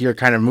goals this year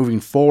kind of moving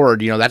forward?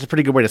 That's a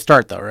pretty good way to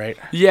start, though, right?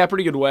 Yeah,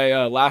 pretty good way.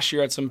 Last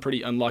year I had some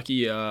pretty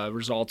unlucky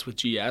results with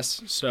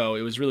GS, so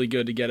it was really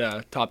good to get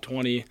a top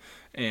 20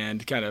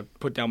 and kind of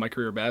put down my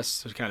career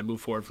best to kind of move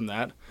forward from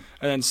that.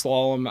 And then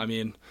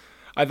slalom,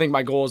 I think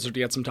my goals are to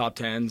get some top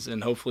 10s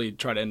and hopefully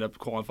try to end up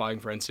qualifying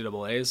for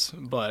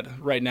NCAAs. But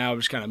right now I'm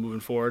just kind of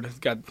moving forward.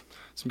 Got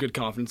some good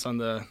confidence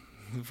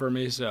for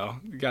me, so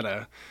got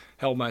to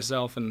help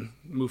myself and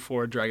move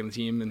forward, dragging the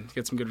team and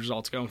get some good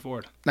results going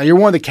forward. Now, you're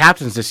one of the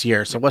captains this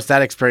year, so what's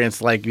that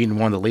experience like being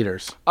one of the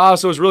leaders? So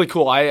it was really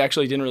cool. I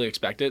actually didn't really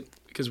expect it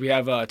because we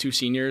have 2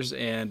 seniors,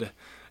 and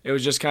it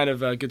was just kind of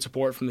good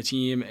support from the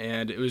team,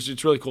 and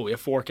it's really cool. We have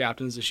 4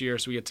 captains this year,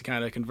 so we get to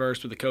kind of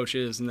converse with the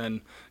coaches and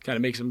then kind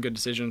of make some good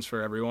decisions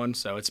for everyone.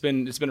 So it's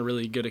been a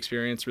really good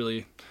experience,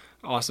 really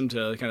awesome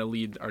to kind of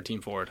lead our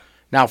team forward.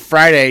 Now,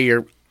 Friday,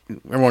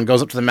 everyone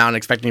goes up to the mountain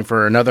expecting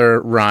for another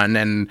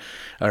run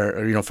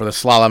or for the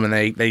slalom, and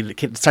they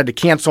decide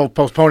to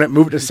postpone it,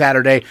 move it to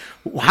Saturday.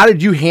 How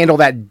did you handle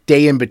that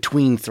day in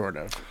between, sort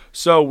of?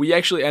 So we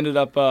actually ended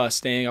up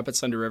staying up at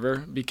Zander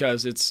River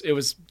because it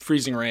was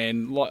freezing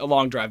rain, a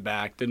long drive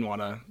back, didn't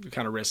want to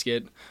kind of risk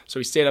it. So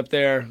we stayed up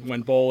there,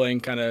 went bowling,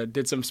 kind of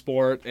did some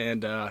sport,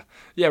 and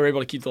we were able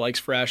to keep the legs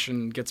fresh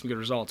and get some good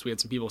results. We had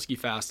some people ski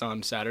fast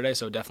on Saturday,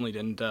 so it definitely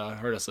didn't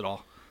hurt us at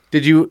all.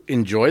 Did you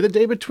enjoy the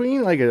day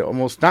between? Like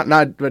almost not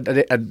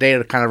a day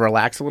to kind of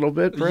relax a little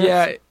bit, perhaps?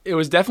 Yeah, it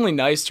was definitely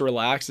nice to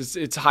relax.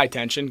 It's high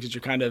tension because you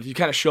kind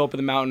of show up at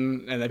the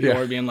mountain and then people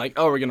are being like,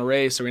 "Oh, we're gonna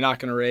race," or "We're not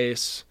gonna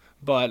race."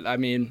 But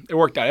it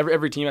worked out.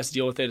 Every team has to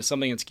deal with it. It's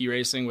something in ski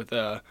racing with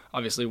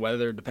obviously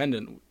weather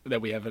dependent that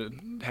we have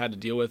had to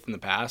deal with in the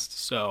past.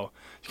 So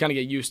you kind of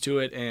get used to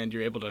it, and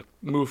you're able to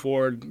move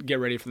forward, get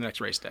ready for the next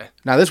race day.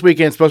 Now this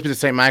weekend is supposed to be the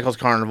St. Michael's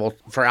Carnival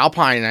for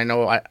Alpine. I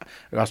know I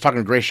was talking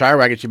to Grace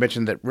Shirewagon. You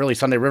mentioned that really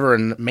Sunday River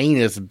in Maine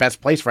is the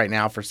best place right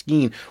now for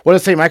skiing. What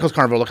is St. Michael's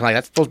Carnival looking like?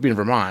 That's supposed to be in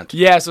Vermont.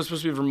 Yeah, so it's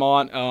supposed to be in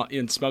Vermont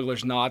in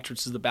Smuggler's Notch,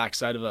 which is the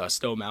backside of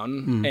Stowe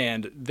Mountain,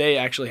 and they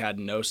actually had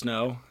no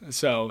snow.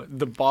 So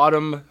the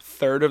bottom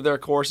third of their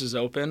course is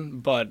open,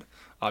 but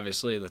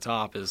obviously the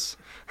top is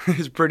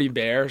pretty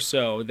bare.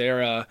 So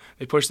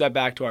they pushed that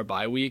back to our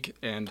bye week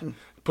and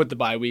put the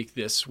bye week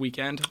this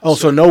weekend. Oh,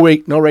 so no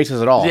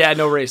races at all? Yeah,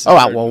 no races. Oh,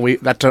 well,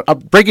 that's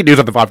breaking news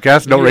on the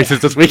Bobcast. No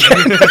races this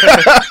weekend.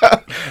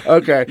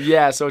 Okay.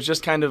 Yeah, so it's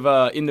just kind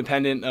of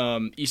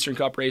independent Eastern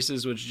Cup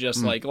races, which is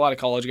just like a lot of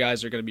college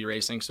guys are going to be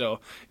racing.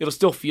 So it'll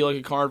still feel like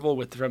a carnival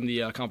from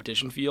the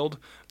competition field,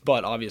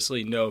 but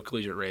obviously no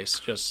collegiate race.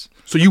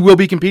 So you will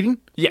be competing?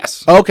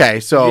 Yes. Okay,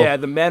 so yeah,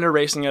 the men are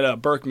racing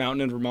at Burke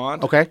Mountain in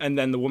Vermont. Okay. And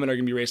then the women are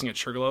going to be racing at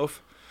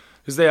Sugarloaf.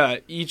 Because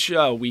they each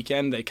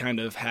weekend they kind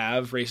of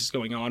have races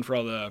going on for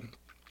all the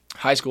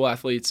high school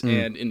athletes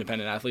and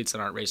independent athletes that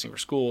aren't racing for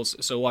schools.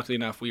 So luckily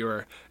enough, we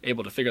were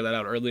able to figure that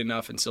out early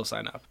enough and still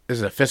sign up.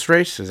 Is it a FIS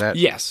race? Is that?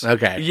 Yes.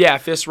 Okay. Yeah,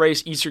 FIS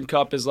race. Eastern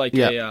Cup is like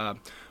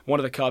one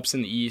of the cups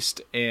in the East,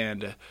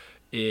 and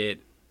it's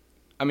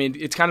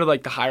kind of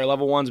like the higher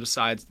level ones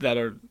besides that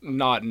are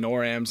not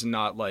NORAMs and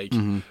not like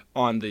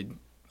on the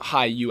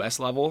high U.S.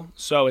 level.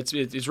 So it's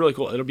really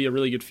cool. It'll be a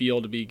really good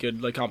field. It'll be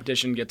good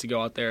competition, get to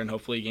go out there and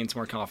hopefully gain some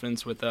more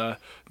confidence with the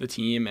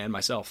team and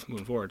myself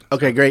moving forward.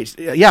 Okay, great.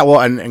 Yeah, well,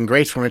 and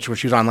Grace mentioned when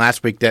she was on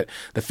last week that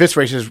the FIS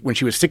races when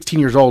she was 16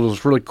 years old, it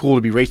was really cool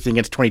to be racing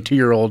against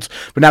 22-year-olds.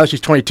 But now that she's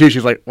 22,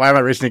 she's like, why am I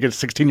racing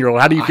against a 16-year-old?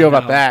 How do you feel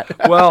about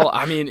that? Well,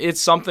 it's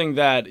something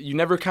that you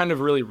never kind of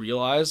really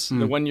realize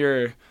that when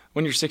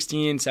you're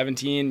 16,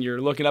 17,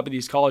 you're looking up at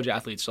these college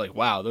athletes, you're like,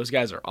 wow, those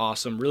guys are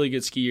awesome, really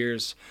good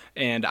skiers,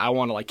 and I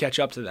want to catch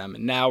up to them.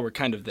 And now we're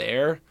kind of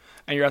there,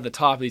 and you're at the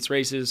top of these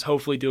races,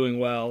 hopefully doing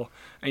well,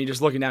 and you're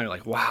just looking down, you're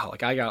like, wow,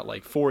 I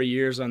got 4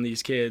 years on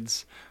these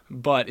kids.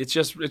 But it's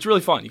really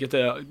fun.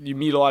 You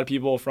meet a lot of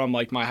people from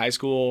my high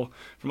school,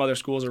 from other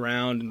schools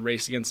around, and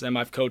race against them.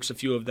 I've coached a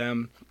few of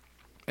them,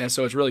 and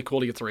so it's really cool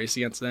to get to race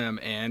against them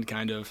and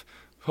kind of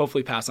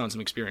hopefully pass on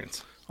some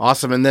experience.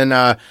 Awesome. And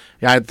then,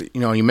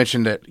 you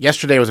mentioned that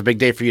yesterday was a big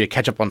day for you to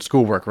catch up on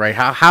schoolwork, right?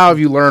 How have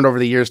you learned over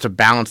the years to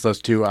balance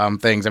those two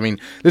things? I mean,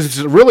 this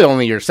is really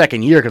only your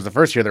second year because the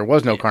first year there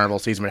was no carnival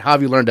season, but how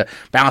have you learned to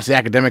balance the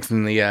academics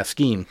and the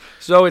skiing?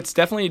 So it's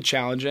definitely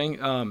challenging.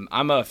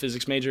 I'm a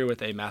physics major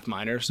with a math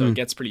minor, so it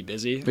gets pretty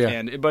busy.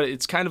 Yeah. But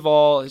it's kind of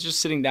it's just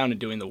sitting down and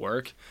doing the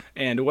work.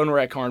 And when we're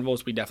at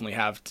carnivals, we definitely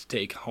have to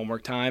take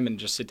homework time and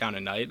just sit down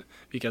at night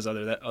because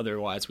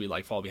otherwise we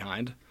fall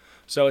behind.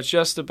 So it's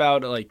just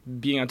about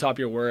being on top of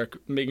your work,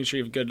 making sure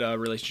you have a good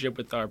relationship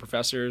with our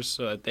professors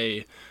so that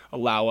they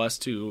allow us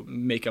to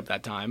make up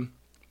that time.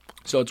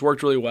 So it's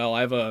worked really well.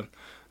 I have a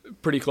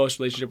pretty close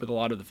relationship with a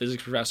lot of the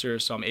physics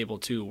professors, so I'm able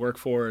to work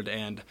forward,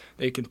 and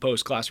they can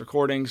post class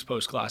recordings,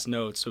 post class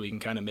notes, so we can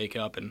kind of make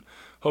up and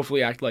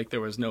hopefully act like there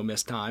was no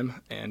missed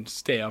time and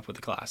stay up with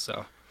the class.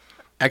 So.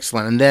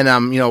 Excellent. And then,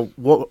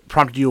 what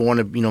prompted you to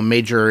want to,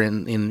 major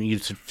in you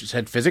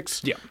said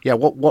physics? Yeah. Yeah.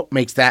 What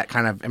makes that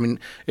kind of? I mean,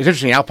 it's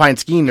interesting. Alpine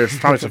skiing. There's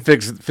probably some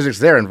physics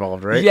there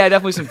involved, right? Yeah,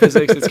 definitely some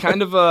physics. It's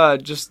kind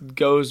of just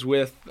goes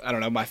with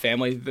my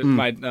family.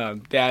 My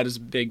dad is a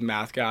big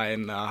math guy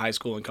in high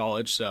school and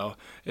college, so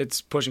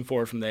it's pushing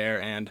forward from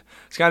there. And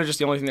it's kind of just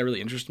the only thing that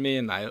really interested me.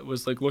 And I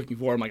was looking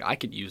forward. I'm I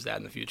could use that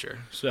in the future.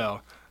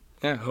 So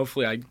yeah,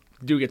 hopefully I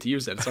do get to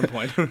use it at some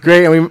point.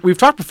 Great. And we've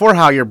talked before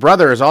how your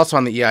brother is also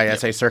on the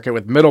EISA circuit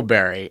with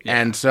Middlebury.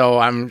 Yeah. And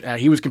so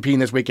he was competing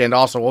this weekend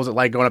also. What was it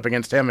like going up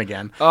against him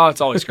again? Oh,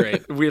 it's always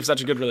great. We have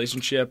such a good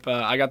relationship.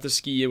 I got to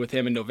ski with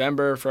him in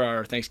November for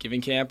our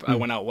Thanksgiving camp. I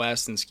went out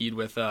west and skied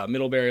with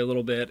Middlebury a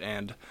little bit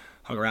and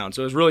hung around.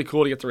 So it was really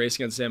cool to get to race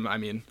against him. I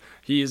mean,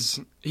 he's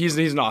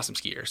an awesome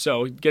skier.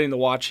 So getting to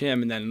watch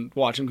him and then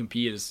watch him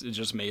compete is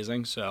just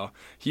amazing. So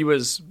he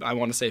was, I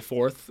want to say,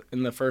 4th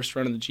in the first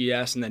run of the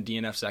GS and then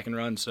DNF second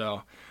run.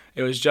 So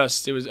it was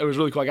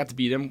really cool. I got to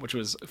beat him, which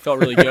felt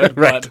really good.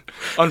 Right. But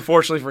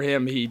unfortunately for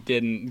him, he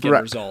didn't get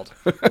a result.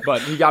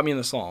 But he got me in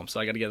the slalom, so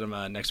I got to get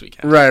him next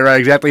weekend. Right,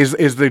 exactly.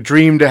 Is the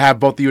dream to have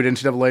both of you at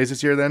NCAAs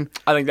this year then?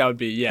 I think that would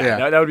be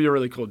that would be a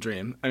really cool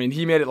dream. I mean,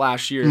 he made it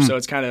last year, so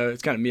it's kind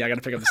of me. I got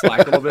to pick up the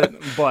slack a little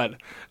bit, but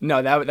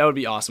no, that would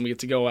be awesome. We get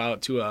to go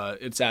out to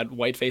it's at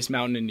Whiteface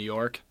Mountain in New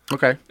York.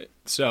 Okay.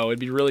 So it'd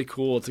be really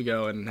cool to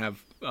go and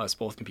have us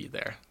both compete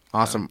there.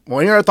 Awesome.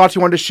 Well, any other thoughts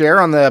you wanted to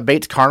share on the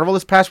Bates Carnival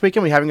this past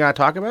weekend we haven't got to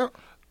talk about?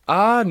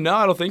 No,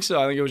 I don't think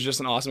so. I think it was just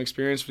an awesome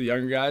experience for the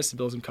younger guys to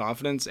build some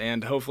confidence,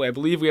 and hopefully, I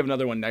believe we have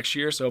another one next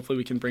year, so hopefully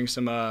we can bring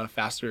some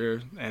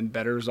faster and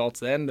better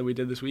results then than we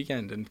did this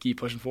weekend and keep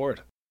pushing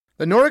forward.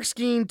 The Nordic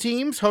skiing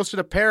teams hosted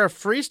a pair of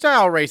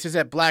freestyle races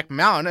at Black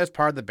Mountain as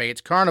part of the Bates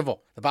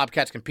Carnival. The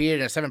Bobcats competed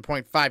in a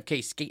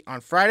 7.5K skate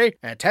on Friday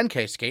and a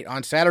 10K skate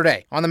on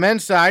Saturday. On the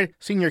men's side,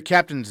 senior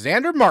captain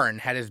Zander Martin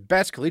had his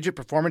best collegiate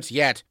performance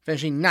yet,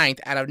 finishing 9th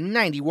out of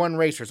 91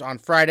 racers on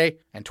Friday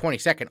and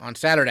 22nd on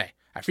Saturday.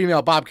 Our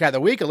female Bobcat of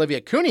the week,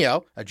 Olivia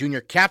Cuneo, a junior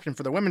captain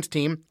for the women's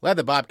team, led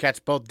the Bobcats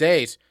both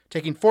days,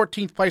 taking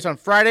 14th place on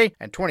Friday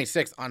and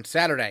 26th on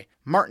Saturday.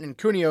 Martin and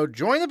Cuneo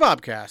joined the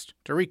Bobcast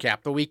to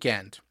recap the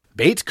weekend.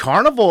 Bates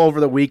Carnival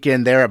over the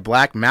weekend there at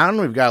Black Mountain.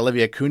 We've got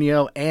Olivia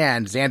Cuneo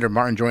and Zander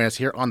Martin joining us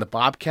here on the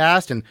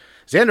Bobcast. And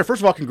Zander,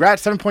 first of all,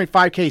 congrats,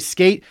 7.5K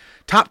skate,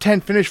 top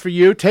 10 finish for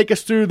you. Take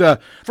us through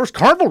the first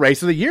carnival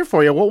race of the year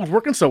for you. What was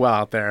working so well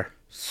out there?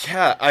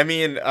 Yeah, I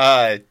mean,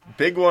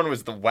 big one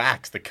was the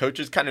wax. The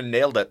coaches kind of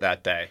nailed it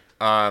that day.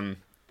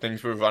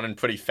 Things were running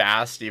pretty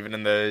fast, even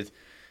in the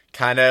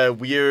kind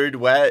of weird,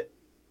 wet,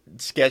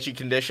 sketchy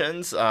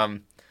conditions.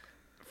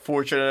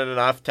 Fortunate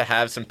enough to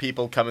have some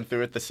people coming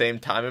through at the same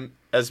time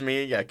as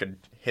me. I could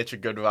hitch a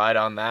good ride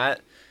on that.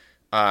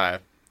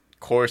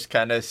 Course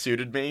kind of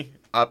suited me.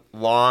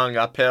 Long,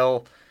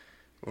 uphill,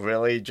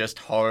 really just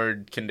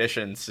hard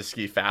conditions to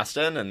ski fast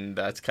in, and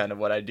that's kind of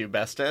what I do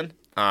best in.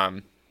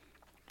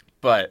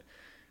 But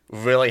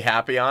really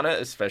happy on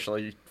it,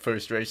 especially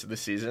first race of the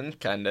season.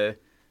 Kind of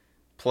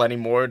plenty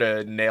more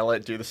to nail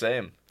it, do the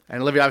same.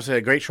 And Olivia, obviously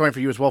a great showing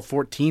for you as well,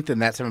 14th in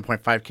that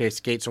 7.5K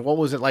skate. So what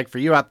was it like for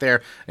you out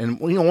there in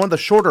one of the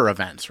shorter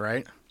events,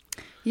 right?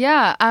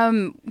 Yeah.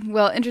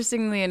 Well,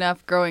 interestingly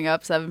enough, growing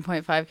up,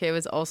 7.5K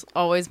was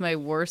always my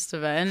worst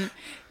event.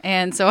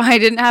 And so I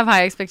didn't have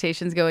high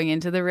expectations going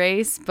into the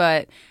race.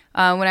 But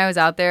when I was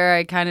out there,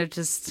 I kind of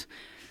just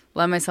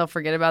let myself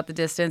forget about the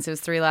distance. It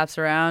was 3 laps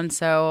around.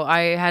 So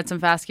I had some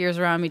fast skiers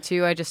around me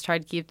too. I just tried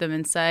to keep them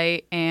in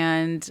sight.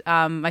 And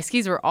my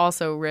skis were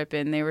also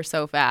ripping. They were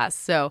so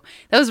fast. So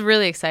that was a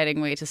really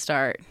exciting way to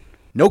start.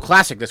 No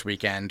classic this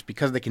weekend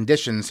because of the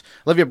conditions.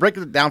 Olivia, break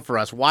it down for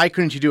us. Why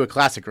couldn't you do a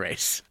classic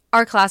race?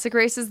 Our classic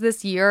races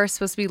this year are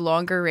supposed to be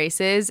longer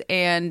races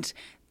and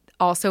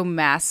also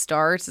mass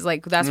starts.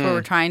 That's where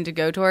we're trying to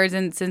go towards.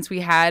 And since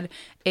we had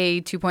a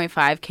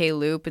 2.5K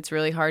loop, it's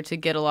really hard to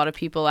get a lot of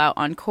people out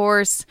on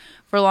course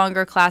for a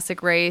longer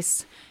classic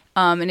race.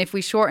 And if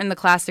we shorten the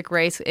classic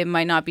race, it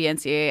might not be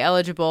NCAA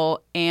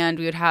eligible, and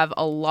we would have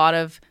a lot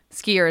of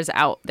skiers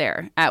out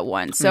there at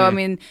once. So, I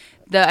mean,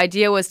 the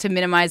idea was to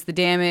minimize the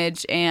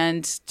damage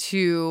and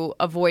to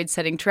avoid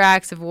setting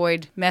tracks,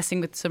 avoid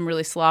messing with some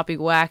really sloppy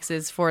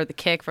waxes for the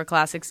kick for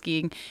classic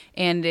skiing.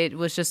 And it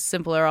was just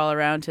simpler all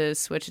around to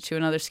switch it to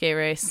another skate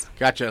race.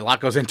 Gotcha. A lot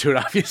goes into it,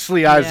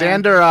 obviously.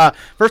 Zander,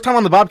 first time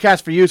on the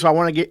Bobcast for you, so I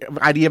want to get an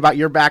idea about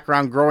your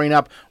background growing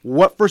up.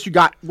 What first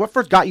got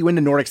you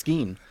into Nordic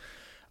skiing?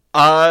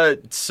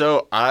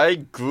 So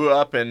I grew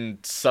up in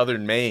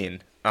southern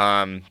Maine.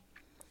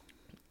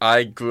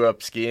 I grew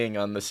up skiing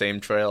on the same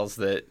trails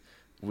that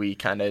we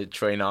kind of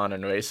train on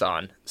and race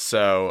on.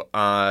 So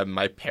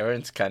my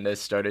parents kind of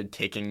started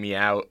taking me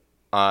out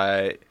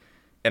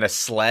in a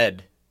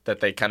sled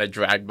that they kind of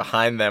dragged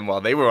behind them while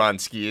they were on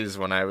skis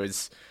when I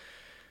was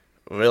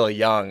really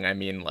young. I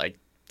mean, like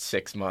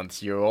 6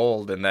 months, year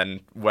old. And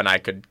then when I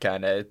could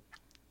kind of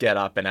get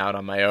up and out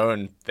on my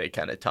own, they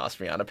kind of tossed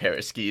me on a pair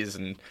of skis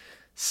and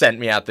sent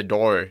me out the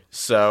door.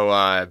 So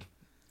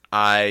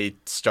I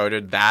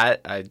started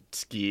that. I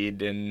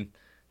skied in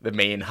the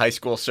Maine high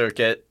school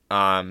circuit.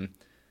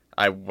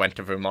 I went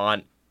to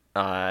Vermont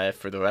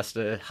for the rest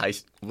of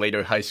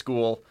later high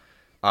school.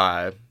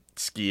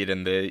 Skied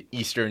in the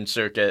Eastern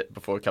circuit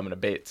before coming to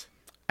Bates.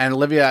 And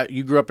Olivia,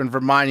 you grew up in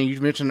Vermont, and you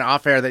mentioned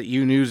off air that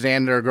you knew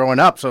Zander growing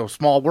up, so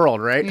small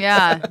world, right?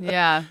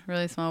 Yeah,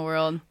 really small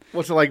world.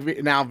 What's it like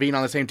now being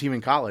on the same team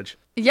in college?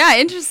 Yeah,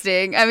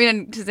 interesting. I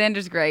mean,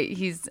 Xander's great.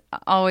 He's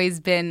always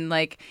been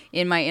like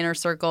in my inner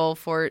circle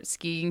for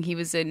skiing. He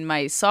was in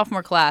my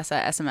sophomore class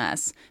at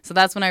SMS. So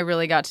that's when I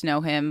really got to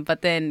know him.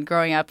 But then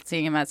growing up,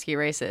 seeing him at ski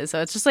races.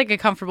 So it's just like a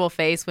comfortable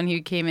face when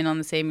he came in on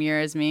the same year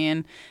as me.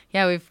 And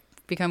yeah, we've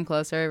become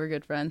closer. We're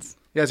good friends.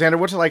 Yeah, Zander,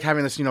 what's it like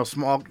having this,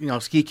 small,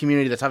 ski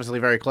community that's obviously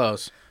very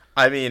close?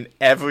 I mean,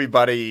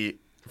 everybody,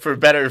 for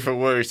better or for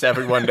worse,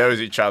 everyone knows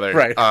each other.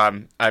 Right.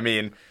 I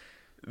mean,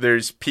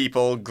 there's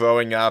people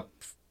growing up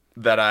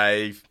that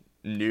I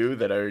knew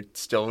that are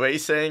still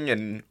racing,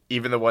 and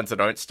even the ones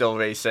that aren't still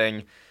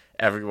racing,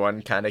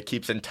 everyone kind of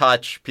keeps in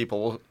touch.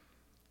 People,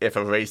 if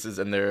a race is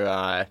in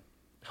their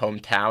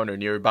hometown or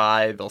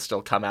nearby, they'll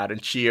still come out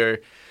and cheer.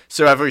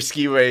 So every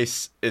ski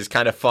race is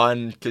kind of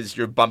fun because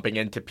you're bumping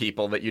into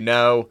people that you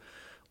know,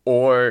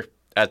 or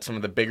at some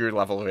of the bigger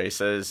level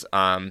races.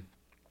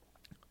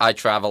 I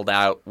traveled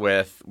out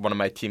with one of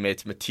my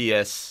teammates,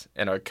 Matthias,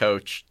 and our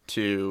coach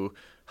to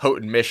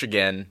Houghton,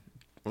 Michigan,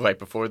 right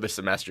before the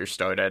semester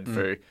started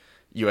for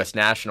U.S.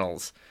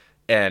 Nationals.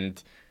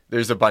 And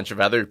there's a bunch of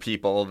other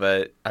people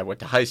that I went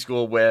to high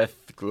school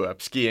with, grew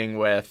up skiing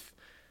with,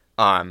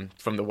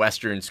 from the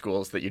Western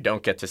schools that you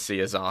don't get to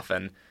see as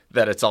often,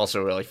 that it's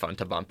also really fun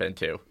to bump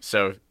into.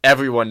 So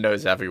everyone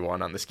knows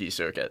everyone on the ski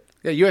circuit.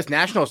 Yeah, U.S.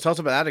 Nationals, tell us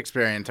about that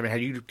experience. I mean,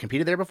 have you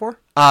competed there before?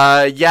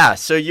 Yeah,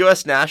 so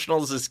U.S.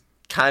 Nationals is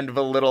kind of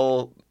a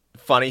little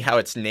funny how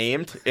it's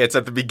named. It's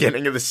at the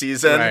beginning of the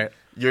season. Right.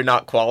 You're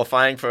not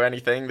qualifying for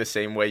anything the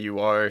same way you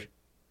are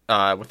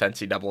with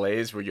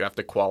NCAAs, where you have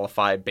to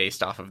qualify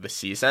based off of the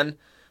season.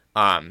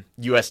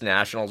 U.S.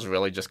 Nationals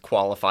really just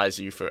qualifies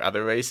you for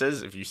other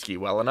races if you ski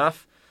well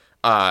enough.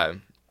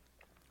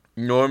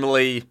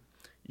 Normally,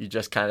 you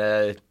just kind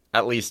of,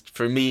 at least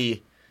for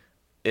me,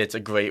 it's a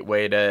great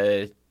way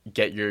to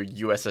get your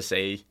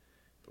USSA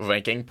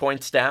ranking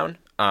points down,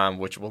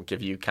 which will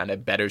give you kind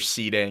of better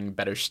seating,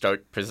 better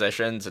start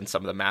positions in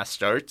some of the mass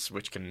starts,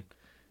 which can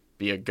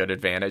be a good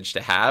advantage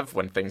to have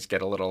when things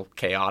get a little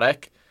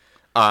chaotic.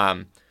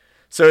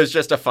 So it's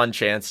just a fun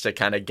chance to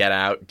kind of get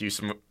out, do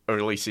some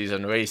early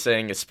season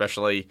racing,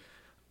 especially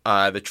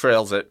the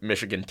trails at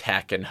Michigan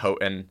Tech and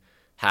Houghton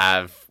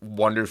have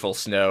wonderful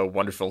snow,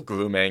 wonderful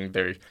grooming.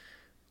 They're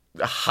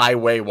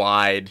highway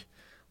wide.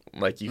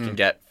 Like you can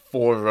get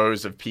 4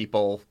 rows of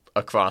people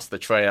across the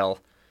trail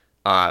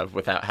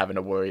without having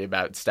to worry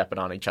about stepping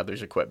on each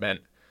other's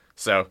equipment.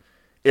 So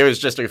it was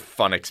just a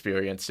fun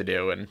experience to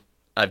do, and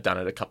I've done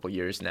it a couple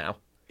years now.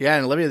 Yeah,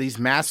 and Olivia, these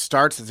mass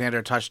starts that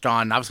Zander touched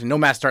on, obviously no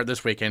mass start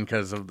this weekend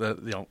because of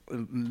the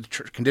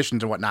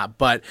conditions and whatnot,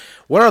 but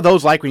what are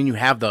those like when you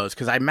have those?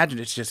 Because I imagine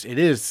it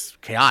is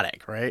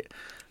chaotic, right?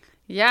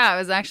 Yeah, I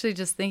was actually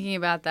just thinking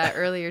about that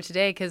earlier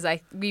today because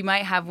we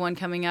might have one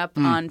coming up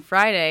on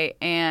Friday,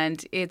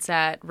 and it's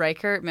at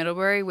Reichert,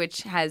 Middlebury,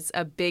 which has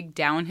a big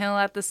downhill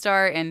at the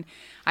start, and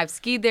I've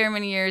skied there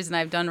many years, and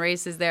I've done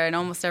races there, and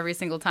almost every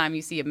single time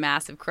you see a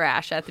massive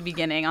crash at the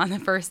beginning on the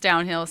first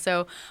downhill.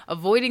 So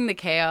avoiding the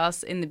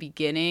chaos in the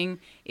beginning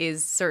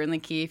is certainly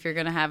key if you're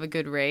going to have a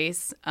good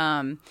race.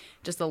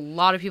 Just a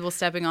lot of people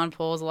stepping on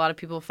poles, a lot of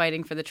people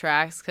fighting for the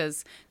tracks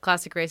because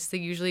classic races, they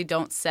usually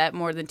don't set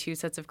more than 2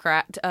 sets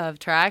of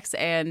tracks,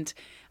 and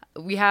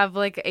we have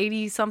like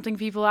 80-something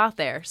people out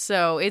there.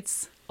 So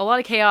it's a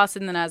lot of chaos,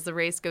 and then as the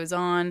race goes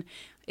on,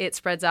 it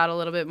spreads out a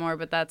little bit more,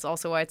 but that's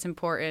also why it's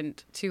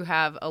important to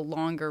have a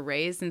longer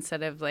race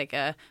instead of like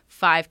a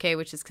 5K,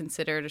 which is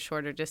considered a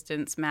shorter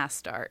distance mass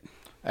start.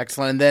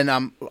 Excellent. And then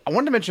I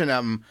wanted to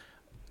mention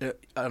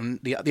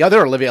the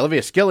other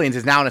Olivia Skillings,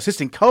 is now an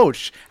assistant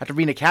coach after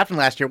being a captain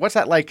last year. What's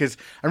that like? Because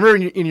I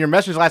remember in your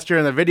message last year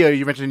in the video,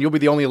 you mentioned you'll be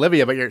the only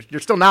Olivia, but you're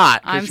still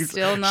not. I'm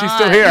still not. She's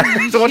still here.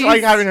 So what's it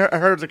like having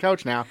her as a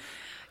coach now?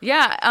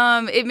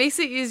 Yeah, it makes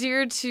it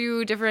easier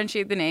to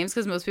differentiate the names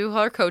because most people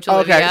call her Coach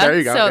Olivia. Okay, there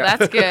you go. So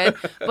that's good.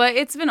 But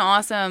it's been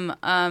awesome.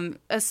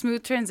 A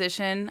smooth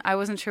transition. I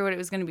wasn't sure what it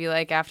was going to be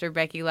like after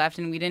Becky left,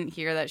 and we didn't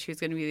hear that she was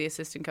going to be the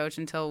assistant coach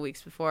until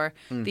weeks before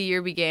the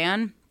year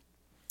began.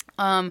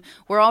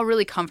 We're all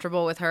really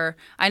comfortable with her.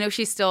 I know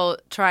she's still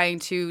trying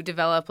to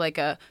develop like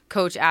a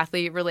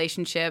coach-athlete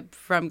relationship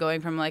from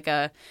going from like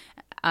a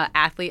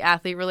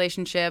athlete-athlete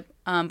relationship,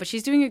 but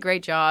she's doing a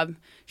great job.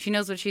 She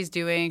knows what she's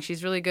doing.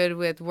 She's really good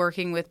with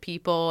working with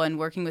people and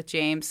working with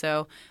James,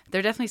 so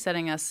they're definitely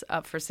setting us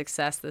up for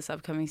success this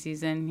upcoming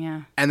season,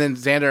 yeah. And then,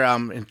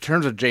 Zander, in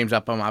terms of James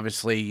Upham,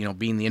 obviously,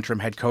 being the interim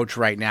head coach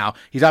right now,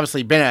 he's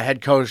obviously been a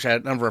head coach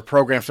at a number of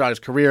programs throughout his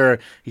career.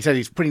 He said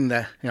he's putting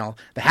the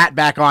hat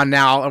back on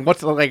now. And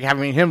what's it like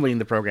having him leading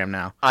the program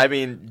now? I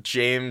mean,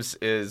 James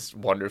is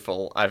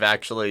wonderful.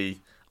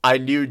 I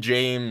knew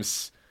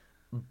James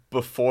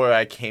before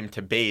I came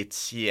to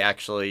Bates. He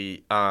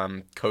actually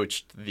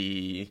coached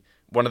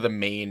one of the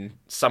main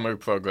summer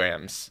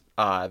programs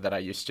that I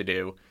used to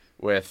do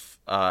with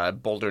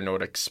Boulder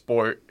Nordic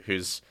Sport,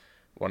 who's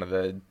one of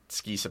the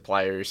ski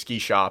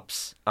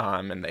shops,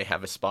 and they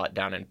have a spot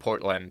down in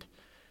Portland.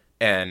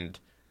 And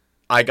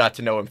I got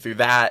to know him through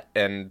that,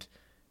 and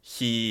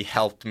he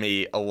helped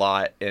me a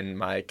lot in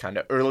my kind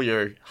of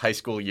earlier high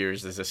school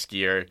years as a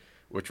skier,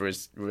 which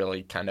was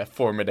really kind of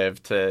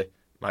formative to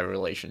my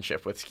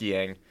relationship with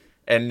skiing.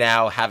 And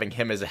now having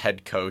him as a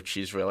head coach,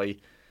 he's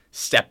really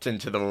stepped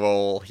into the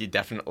role.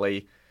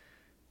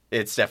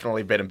 It's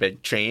definitely been a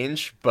big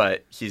change,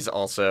 but he's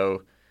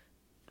also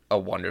a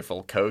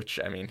wonderful coach.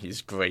 I mean,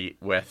 he's great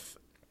with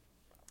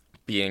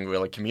being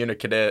really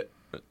communicative,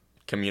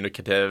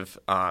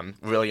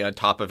 really on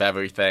top of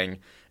everything.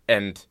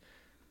 And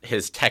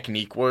his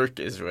technique work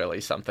is really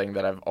something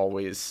that I've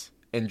always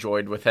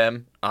enjoyed with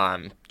him.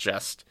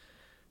 Just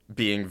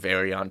being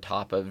very on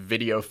top of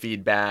video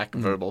feedback,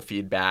 verbal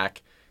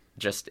feedback,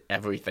 just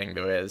everything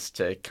there is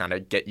to kind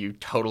of get you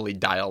totally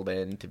dialed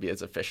in to be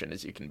as efficient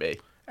as you can be.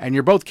 And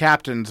you're both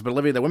captains, but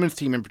Olivia, the women's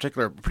team in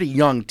particular, a pretty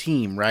young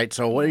team, right?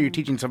 So what are you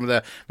teaching some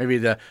of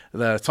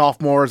the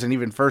sophomores and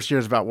even first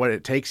years about what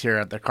it takes here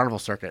at the carnival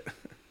circuit?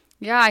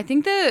 Yeah, I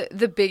think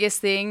the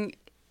biggest thing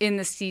in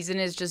the season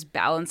is just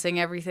balancing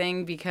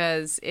everything,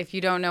 because if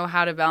you don't know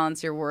how to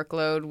balance your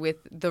workload with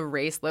the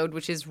race load,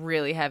 which is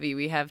really heavy,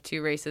 we have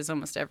 2 races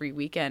almost every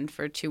weekend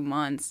for 2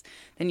 months,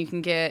 then you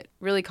can get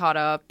really caught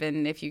up,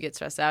 and if you get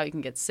stressed out, you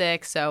can get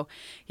sick. So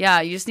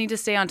yeah, you just need to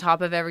stay on top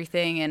of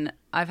everything. And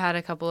I've had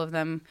a couple of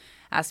them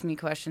ask me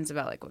questions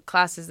about like what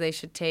classes they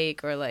should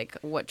take or like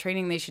what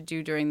training they should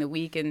do during the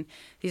week. And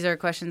these are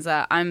questions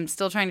that I'm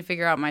still trying to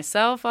figure out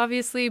myself,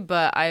 obviously,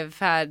 but I've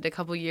had a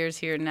couple years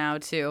here now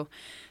to,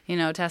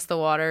 test the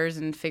waters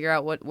and figure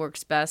out what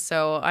works best.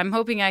 So I'm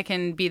hoping I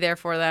can be there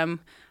for them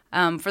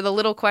for the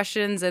little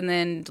questions and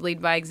then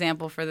lead by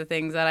example for the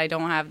things that I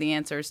don't have the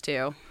answers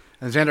to.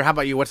 And Zander, how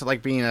about you? What's it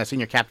like being a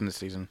senior captain this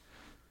season?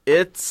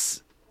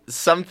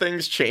 Some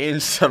things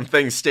change, some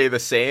things stay the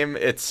same.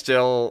 It's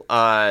still,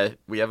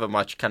 we have a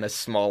much kind of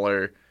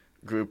smaller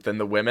group than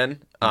the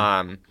women.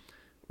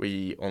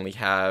 We only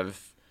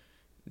have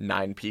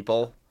 9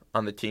 people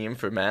on the team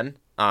for men.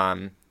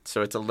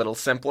 So it's a little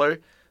simpler,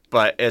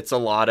 but it's a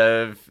lot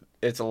of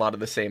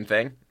the same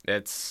thing.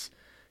 It's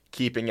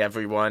keeping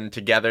everyone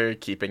together,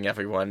 keeping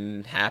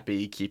everyone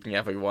happy, keeping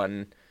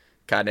everyone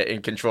kind of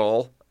in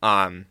control.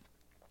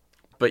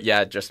 But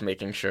yeah, just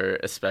making sure,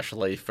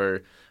 especially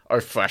for our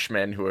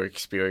freshmen who are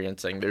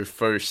experiencing their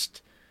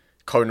first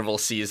carnival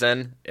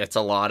season, it's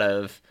a lot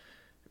of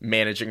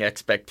managing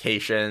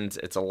expectations.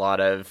 It's a lot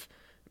of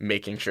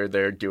making sure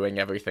they're doing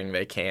everything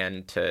they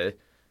can to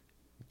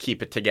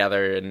keep it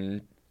together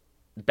and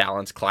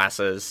balance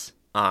classes.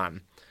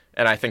 And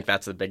I think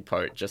that's the big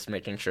part, just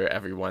making sure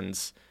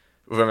everyone's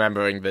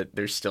remembering that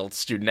there's still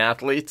student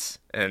athletes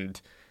and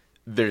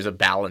there's a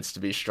balance to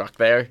be struck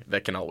there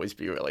that can always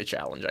be really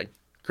challenging.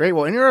 Great.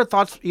 Well, any other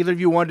thoughts either of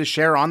you wanted to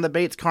share on the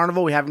Bates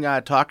Carnival? We haven't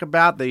got to talk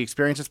about the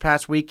experience this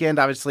past weekend.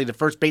 Obviously, the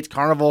first Bates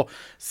Carnival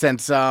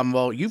since,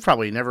 you've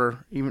probably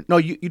never even... No,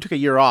 you took a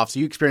year off,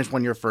 so you experienced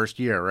one your first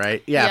year,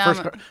 right? Yeah,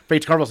 first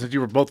Bates Carnival since you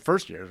were both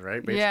first years,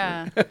 right? Basically.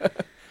 Yeah.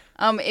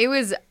 It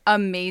was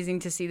amazing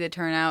to see the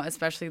turnout,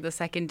 especially the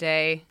second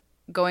day.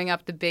 Going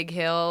up the big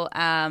hill,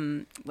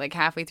 like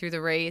halfway through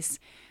the race,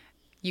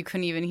 you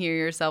couldn't even hear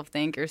yourself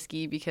think or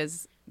ski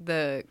because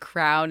the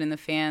crowd and the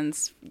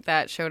fans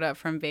that showed up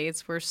from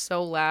Bates were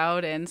so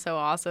loud and so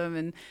awesome.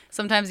 And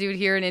sometimes you would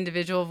hear an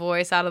individual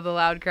voice out of the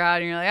loud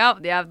crowd and you're like, oh,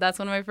 yeah, that's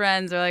one of my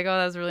friends. Or like, oh,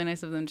 that's really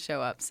nice of them to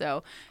show up.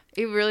 So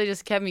it really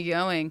just kept me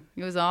going.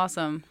 It was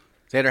awesome.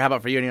 Zander, how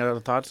about for you? Any other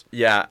thoughts?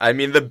 Yeah, I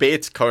mean, the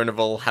Bates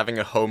Carnival, having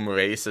a home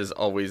race is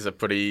always a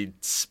pretty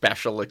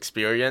special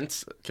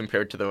experience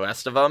compared to the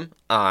rest of them.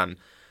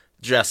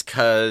 Just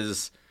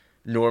because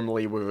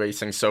normally we're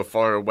racing so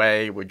far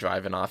away. We're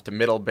driving off to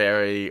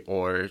Middlebury,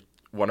 or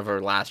one of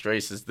our last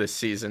races this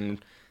season,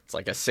 it's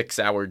like a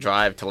 6-hour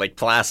drive to Lake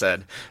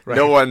Placid. Right.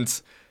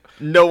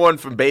 No one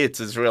from Bates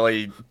is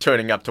really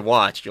turning up to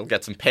watch. You'll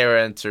get some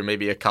parents or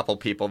maybe a couple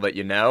people that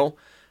you know,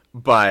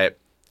 but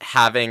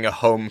having a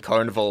home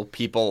carnival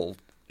people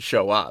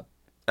show up,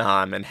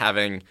 and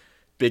having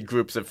big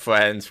groups of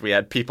friends. We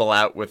had people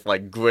out with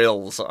like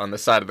grills on the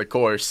side of the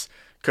course,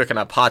 cooking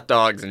up hot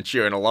dogs and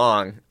cheering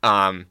along.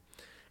 And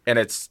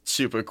it's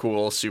super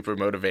cool, super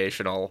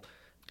motivational.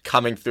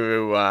 Coming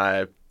through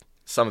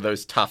some of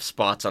those tough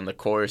spots on the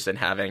course and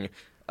having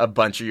a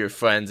bunch of your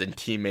friends and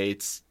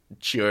teammates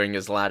cheering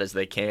as loud as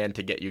they can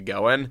to get you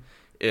going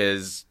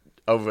is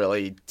a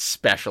really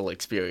special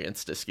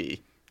experience to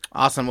ski.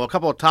 Awesome. Well, a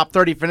couple of top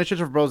 30 finishes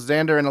for both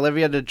Zander and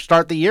Olivia to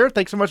start the year.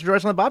 Thanks so much for joining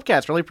us on the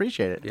Bobcast. Really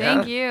appreciate it.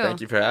 Thank you. Thank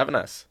you for having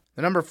us.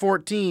 The number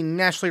 14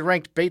 nationally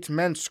ranked Bates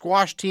men's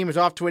squash team is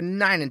off to a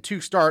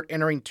 9-2 start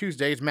entering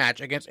Tuesday's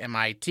match against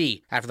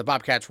MIT. After the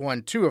Bobcats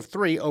won 2 of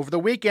 3 over the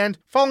weekend,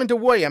 falling to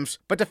Williams,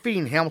 but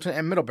defeating Hamilton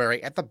and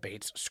Middlebury at the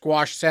Bates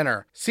Squash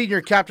Center.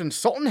 Senior captain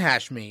Sultan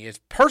Hashmi is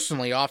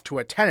personally off to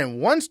a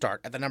 10-1 start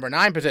at the number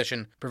 9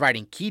 position,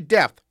 providing key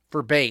depth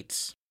for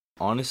Bates.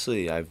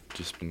 Honestly, I've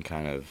just been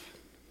kind of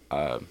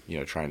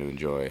trying to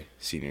enjoy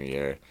senior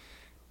year,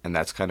 and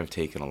that's kind of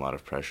taken a lot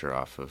of pressure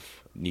off of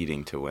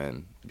needing to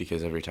win,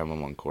 because every time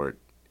I'm on court,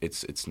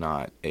 it's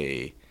not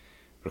a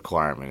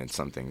requirement. It's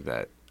something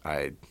that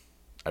I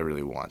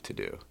really want to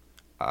do,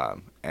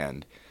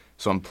 and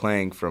so I'm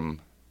playing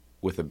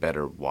with a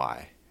better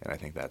why, and I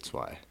think that's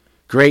why.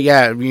 Great,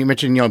 yeah. You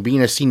mentioned,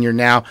 being a senior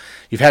now,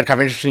 you've had kind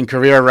of an interesting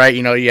career, right?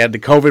 You had the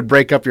COVID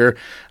breakup your,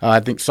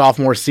 I think,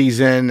 sophomore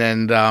season,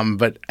 and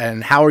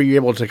how are you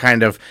able to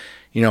kind of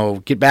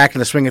get back in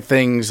the swing of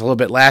things a little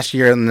bit last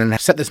year and then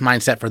set this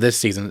mindset for this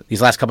season,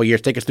 these last couple of years?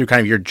 Take us through kind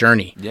of your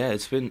journey. Yeah,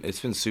 it's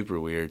been super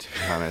weird, to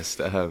be honest.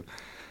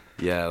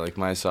 Like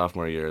my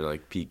sophomore year,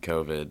 like peak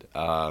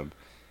COVID,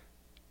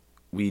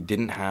 we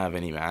didn't have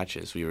any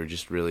matches. We were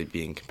just really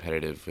being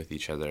competitive with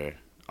each other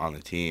on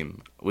the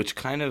team, which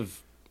kind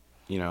of,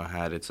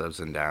 had its ups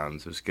and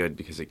downs. It was good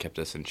because it kept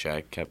us in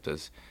check, kept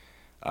us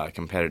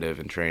competitive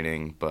in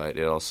training, but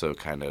it also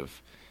kind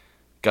of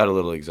got a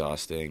little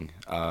exhausting.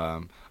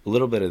 A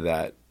little bit of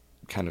that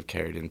kind of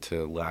carried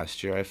into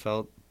last year, I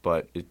felt,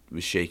 but it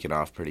was shaken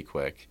off pretty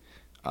quick,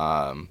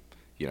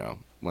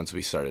 once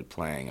we started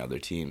playing other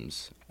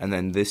teams. And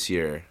then this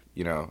year,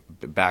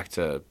 back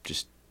to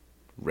just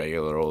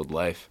regular old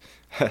life.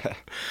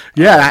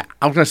 Yeah,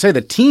 I was going to say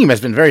the team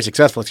has been very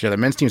successful this year. The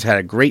men's team's had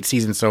a great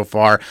season so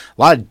far.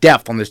 A lot of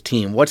depth on this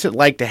team. What's it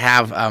like to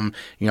have,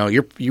 you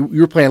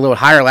were playing a little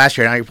higher last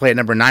year, now you play at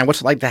number 9.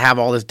 What's it like to have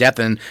all this depth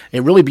and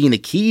it really being the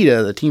key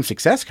to the team's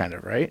success, kind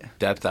of, right?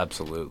 Depth,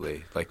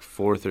 absolutely. Like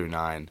 4 through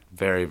 9,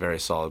 very, very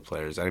solid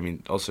players. I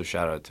mean, also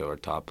shout out to our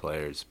top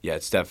players. Yeah,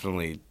 it's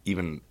definitely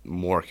even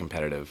more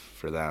competitive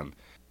for them.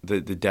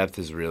 The depth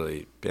has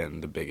really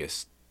been the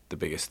biggest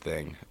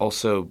thing.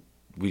 Also,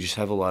 we just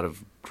have a lot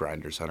of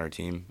grinders on our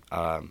team,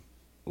 a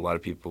lot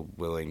of people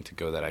willing to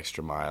go that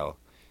extra mile,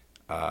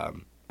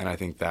 and I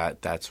think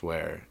that's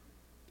where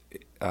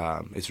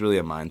it's really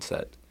a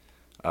mindset.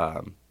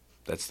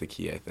 That's the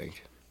key, I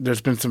think.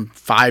 There's been some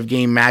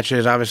 5-game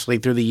matches, obviously,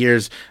 through the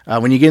years.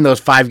 When you get in those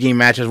 5-game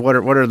matches, what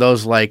are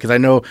those like? Because I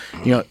know,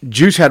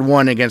 Juice had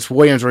one against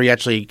Williams where he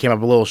actually came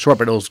up a little short,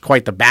 but it was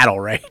quite the battle,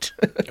 right?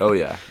 Oh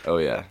yeah.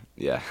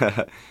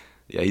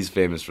 Yeah, he's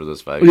famous for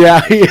those 5 games.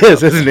 Yeah, he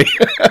is, isn't he?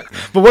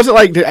 But what's it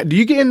like? Do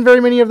you get in very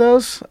many of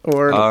those?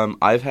 Or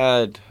I've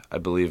had, I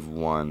believe,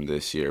 one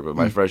this year, but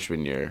my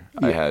freshman year,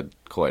 I had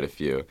quite a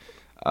few.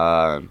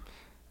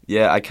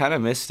 Yeah, I kind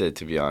of missed it,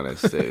 to be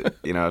honest.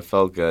 It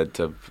felt good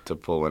to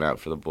pull one out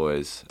for the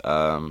boys.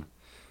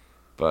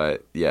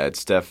 But yeah,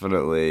 it's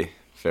definitely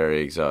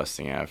very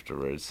exhausting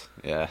afterwards.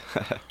 Yeah.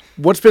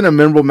 What's been a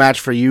memorable match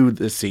for you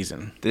this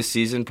season? This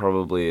season,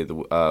 probably the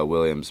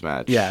Williams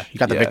match. Yeah, you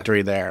got the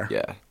victory there.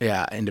 Yeah.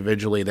 Yeah,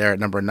 individually there at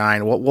number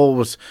 9. What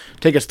was,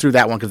 take us through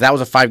that one, because that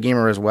was a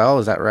 5-gamer as well,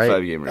 is that right?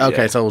 5-gamer,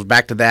 okay, yeah. So it was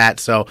back to that.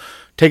 So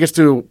take us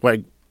through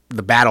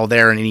the battle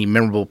there and any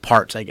memorable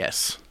parts, I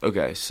guess.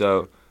 Okay,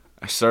 so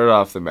I started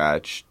off the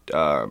match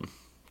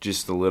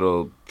just a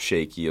little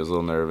shaky. I was a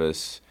little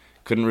nervous.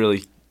 Couldn't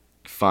really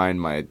find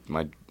my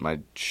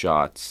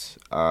shots.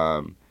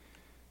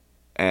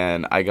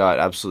 And I got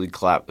absolutely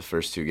clapped the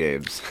first 2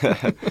 games.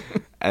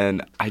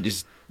 And I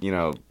just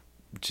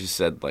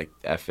said, like,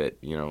 F it,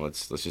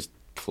 let's just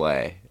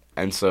play.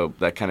 And so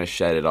that kind of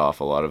shedded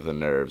off a lot of the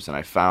nerves, and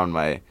I found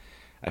my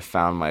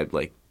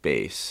like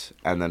base.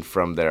 And then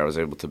from there I was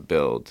able to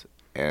build,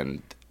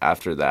 and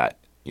after that,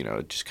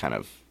 it just kind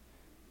of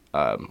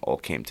all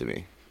came to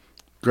me.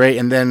 Great,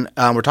 and then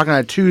we're talking on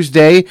a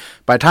Tuesday.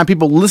 By the time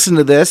people listen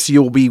to this,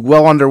 you'll be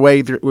well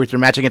underway with your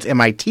match against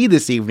MIT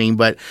this evening.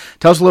 But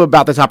tell us a little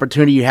about this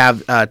opportunity you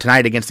have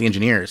tonight against the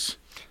Engineers.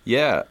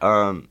 Yeah,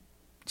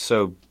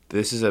 so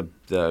this is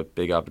the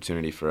big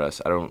opportunity for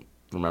us. I don't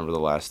remember the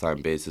last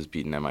time Bates has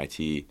beaten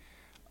MIT.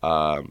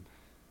 But,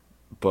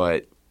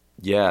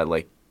 yeah,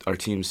 like, our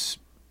team's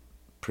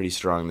pretty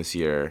strong this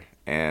year,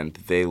 and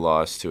they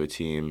lost to a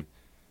team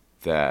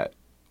that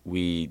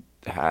we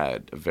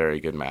had a very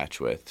good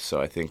match with.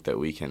 So I think that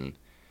we can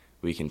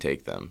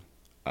take them.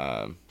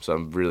 So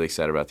I'm really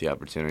excited about the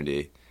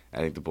opportunity. I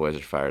think the boys are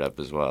fired up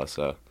as well.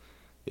 So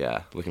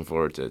yeah, looking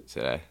forward to it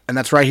today. And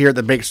that's right here at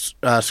the big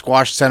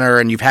Squash Center,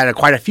 and you've had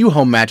quite a few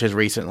home matches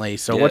recently.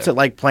 So what's it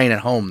like playing at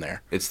home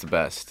there? It's the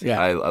best.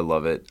 Yeah. I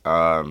love it.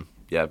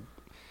 Yeah,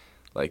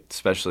 like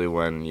especially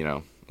when,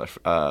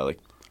 like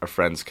our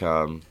friends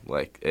come,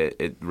 like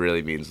it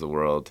really means the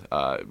world.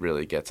 It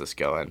really gets us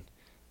going.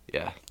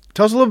 Yeah.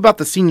 Tell us a little about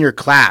the senior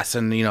class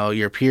and,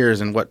 your peers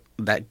and what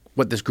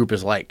this group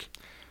is like.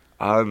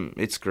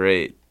 It's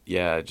great.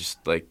 Yeah,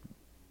 just like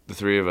the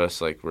three of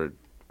us, like we're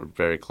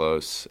very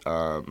close.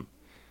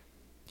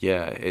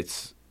 Yeah,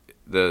 it's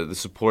the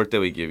support that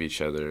we give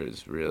each other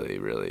is really,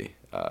 really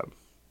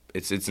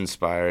it's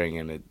inspiring,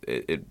 and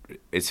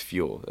it's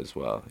fuel as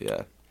well.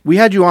 Yeah. We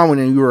had you on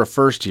when you were a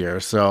first year,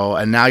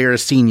 and now you're a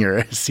senior.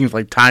 It seems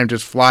like time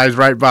just flies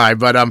right by.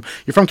 But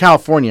you're from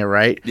California,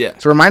 right? Yeah.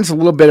 So remind us a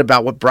little bit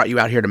about what brought you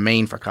out here to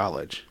Maine for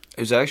college.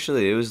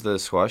 It was the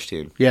squash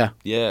team. Yeah.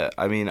 Yeah.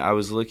 I mean, I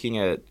was looking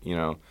at,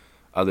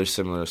 other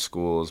similar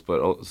schools, but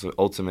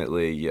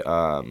ultimately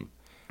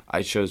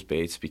I chose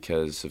Bates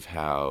because of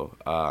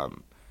how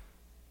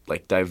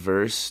like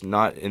diverse,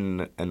 not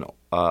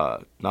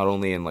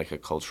only in like a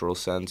cultural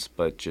sense,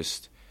 but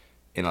just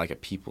in like a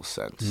people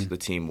sense, the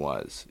team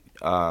was.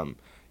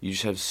 You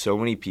just have so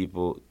many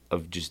people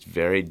of just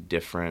very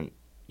different,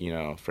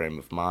 frame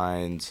of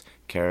minds,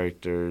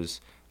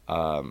 characters,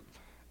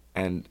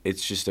 and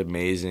it's just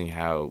amazing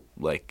how,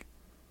 like,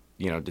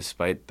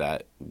 despite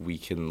that, we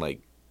can,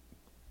 like,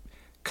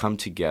 come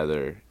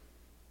together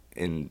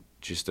in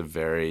just a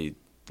very,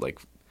 like,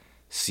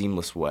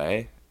 seamless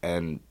way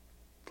and,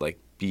 like,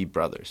 be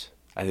brothers.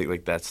 I think,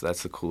 like, that's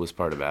the coolest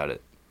part about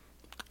it.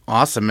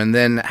 Awesome. And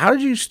then how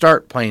did you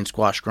start playing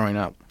squash growing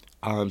up?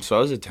 So I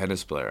was a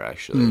tennis player,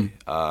 actually.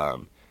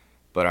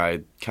 But I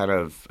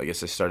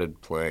guess I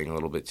started playing a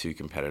little bit too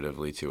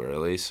competitively too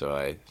early, so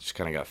I just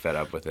kind of got fed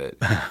up with it.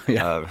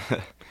 Yeah.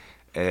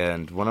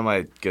 And one of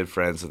my good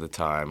friends at the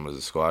time was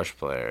a squash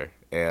player,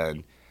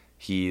 and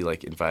he,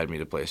 like, invited me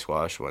to play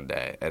squash one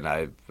day, and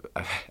I've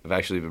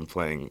actually been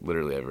playing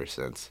literally ever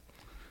since.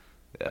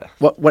 Yeah.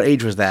 What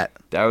age was that?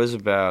 That was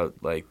about,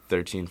 like,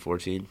 13,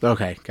 14.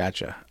 Okay,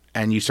 gotcha.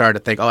 And you started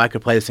to think, I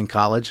could play this in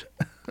college?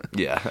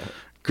 Yeah.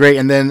 Great.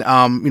 And then,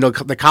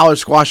 the college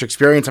squash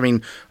experience, I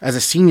mean, as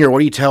a senior, what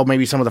do you tell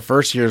maybe some of the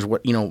first years,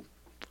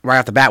 right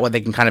off the bat, what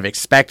they can kind of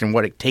expect and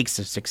what it takes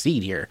to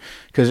succeed here?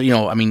 Because,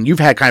 you've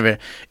had kind of an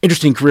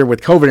interesting career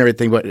with COVID and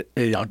everything, but,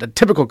 the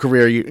typical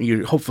career,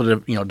 you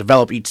hopefully,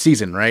 develop each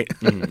season, right?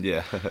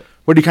 Yeah.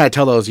 What do you kind of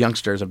tell those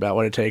youngsters about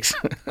what it takes?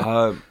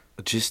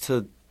 Just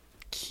to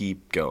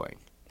keep going.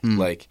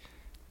 Like,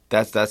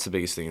 that's the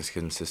biggest thing is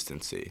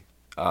consistency.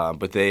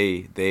 But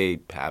they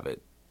have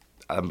it.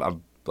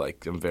 I'm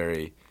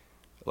very,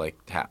 like,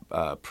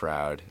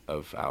 proud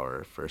of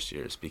our first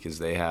years because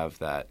they have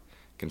that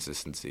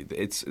consistency.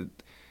 It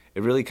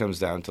really comes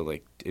down to,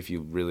 like, if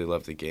you really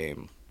love the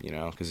game,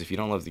 because if you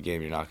don't love the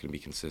game, you're not going to be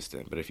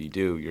consistent. But if you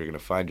do, you're going to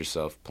find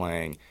yourself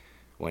playing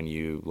when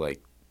you,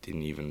 like,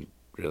 didn't even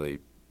really,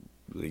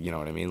 you know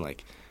what I mean?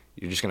 Like,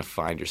 you're just going to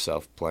find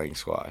yourself playing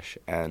squash,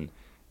 and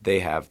they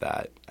have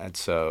that. And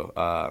so,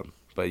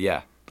 but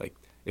yeah, like,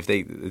 if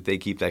they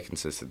keep that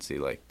consistency,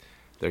 like,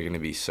 they're going to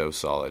be so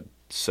solid,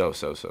 so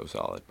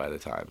solid by the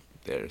time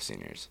they're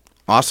seniors.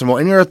 Awesome. Well,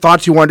 any other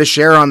thoughts you wanted to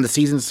share on the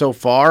season so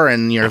far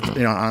and your,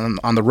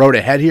 on the road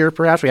ahead here,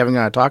 perhaps we haven't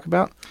got to talk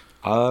about?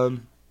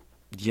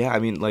 Yeah, I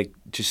mean, like,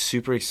 just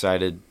super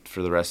excited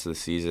for the rest of the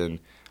season.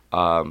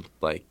 I'm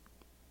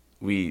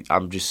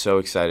just so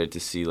excited to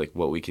see, like,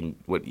 what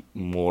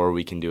more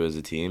we can do as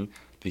a team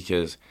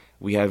because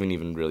we haven't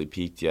even really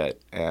peaked yet,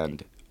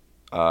 and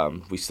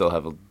we still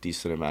have a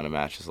decent amount of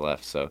matches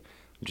left. So I'm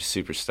just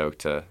super stoked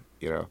to,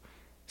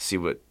 see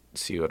what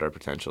our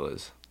potential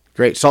is.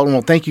 Great. Sultan,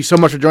 well, thank you so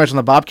much for joining us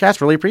on the Bobcast.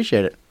 Really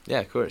appreciate it.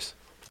 Yeah, of course.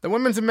 The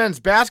women's and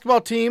men's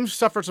basketball teams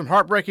suffered some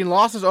heartbreaking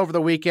losses over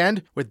the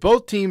weekend, with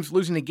both teams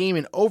losing a game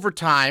in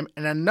overtime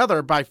and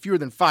another by fewer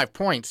than 5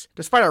 points.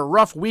 Despite a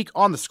rough week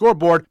on the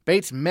scoreboard,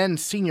 Bates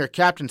men's senior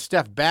captain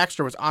Steph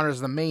Baxter was honored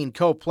as the main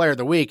co-player of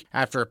the week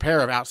after a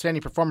pair of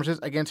outstanding performances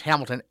against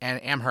Hamilton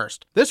and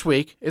Amherst. This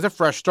week is a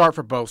fresh start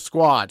for both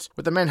squads,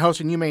 with the men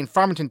hosting UMaine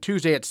Farmington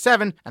Tuesday at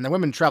 7 and the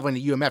women traveling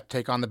to UMF to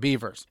take on the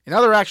Beavers. In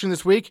other action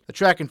this week, the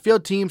track and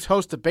field teams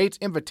host the Bates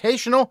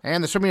Invitational,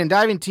 and the swimming and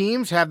diving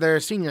teams have their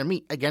senior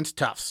meet against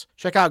Tufts.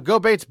 Check out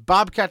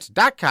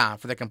GoBatesBobcats.com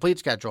for the complete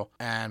schedule,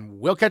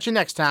 and we'll catch you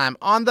next time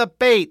on the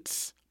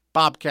Bates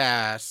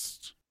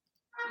Bobcast.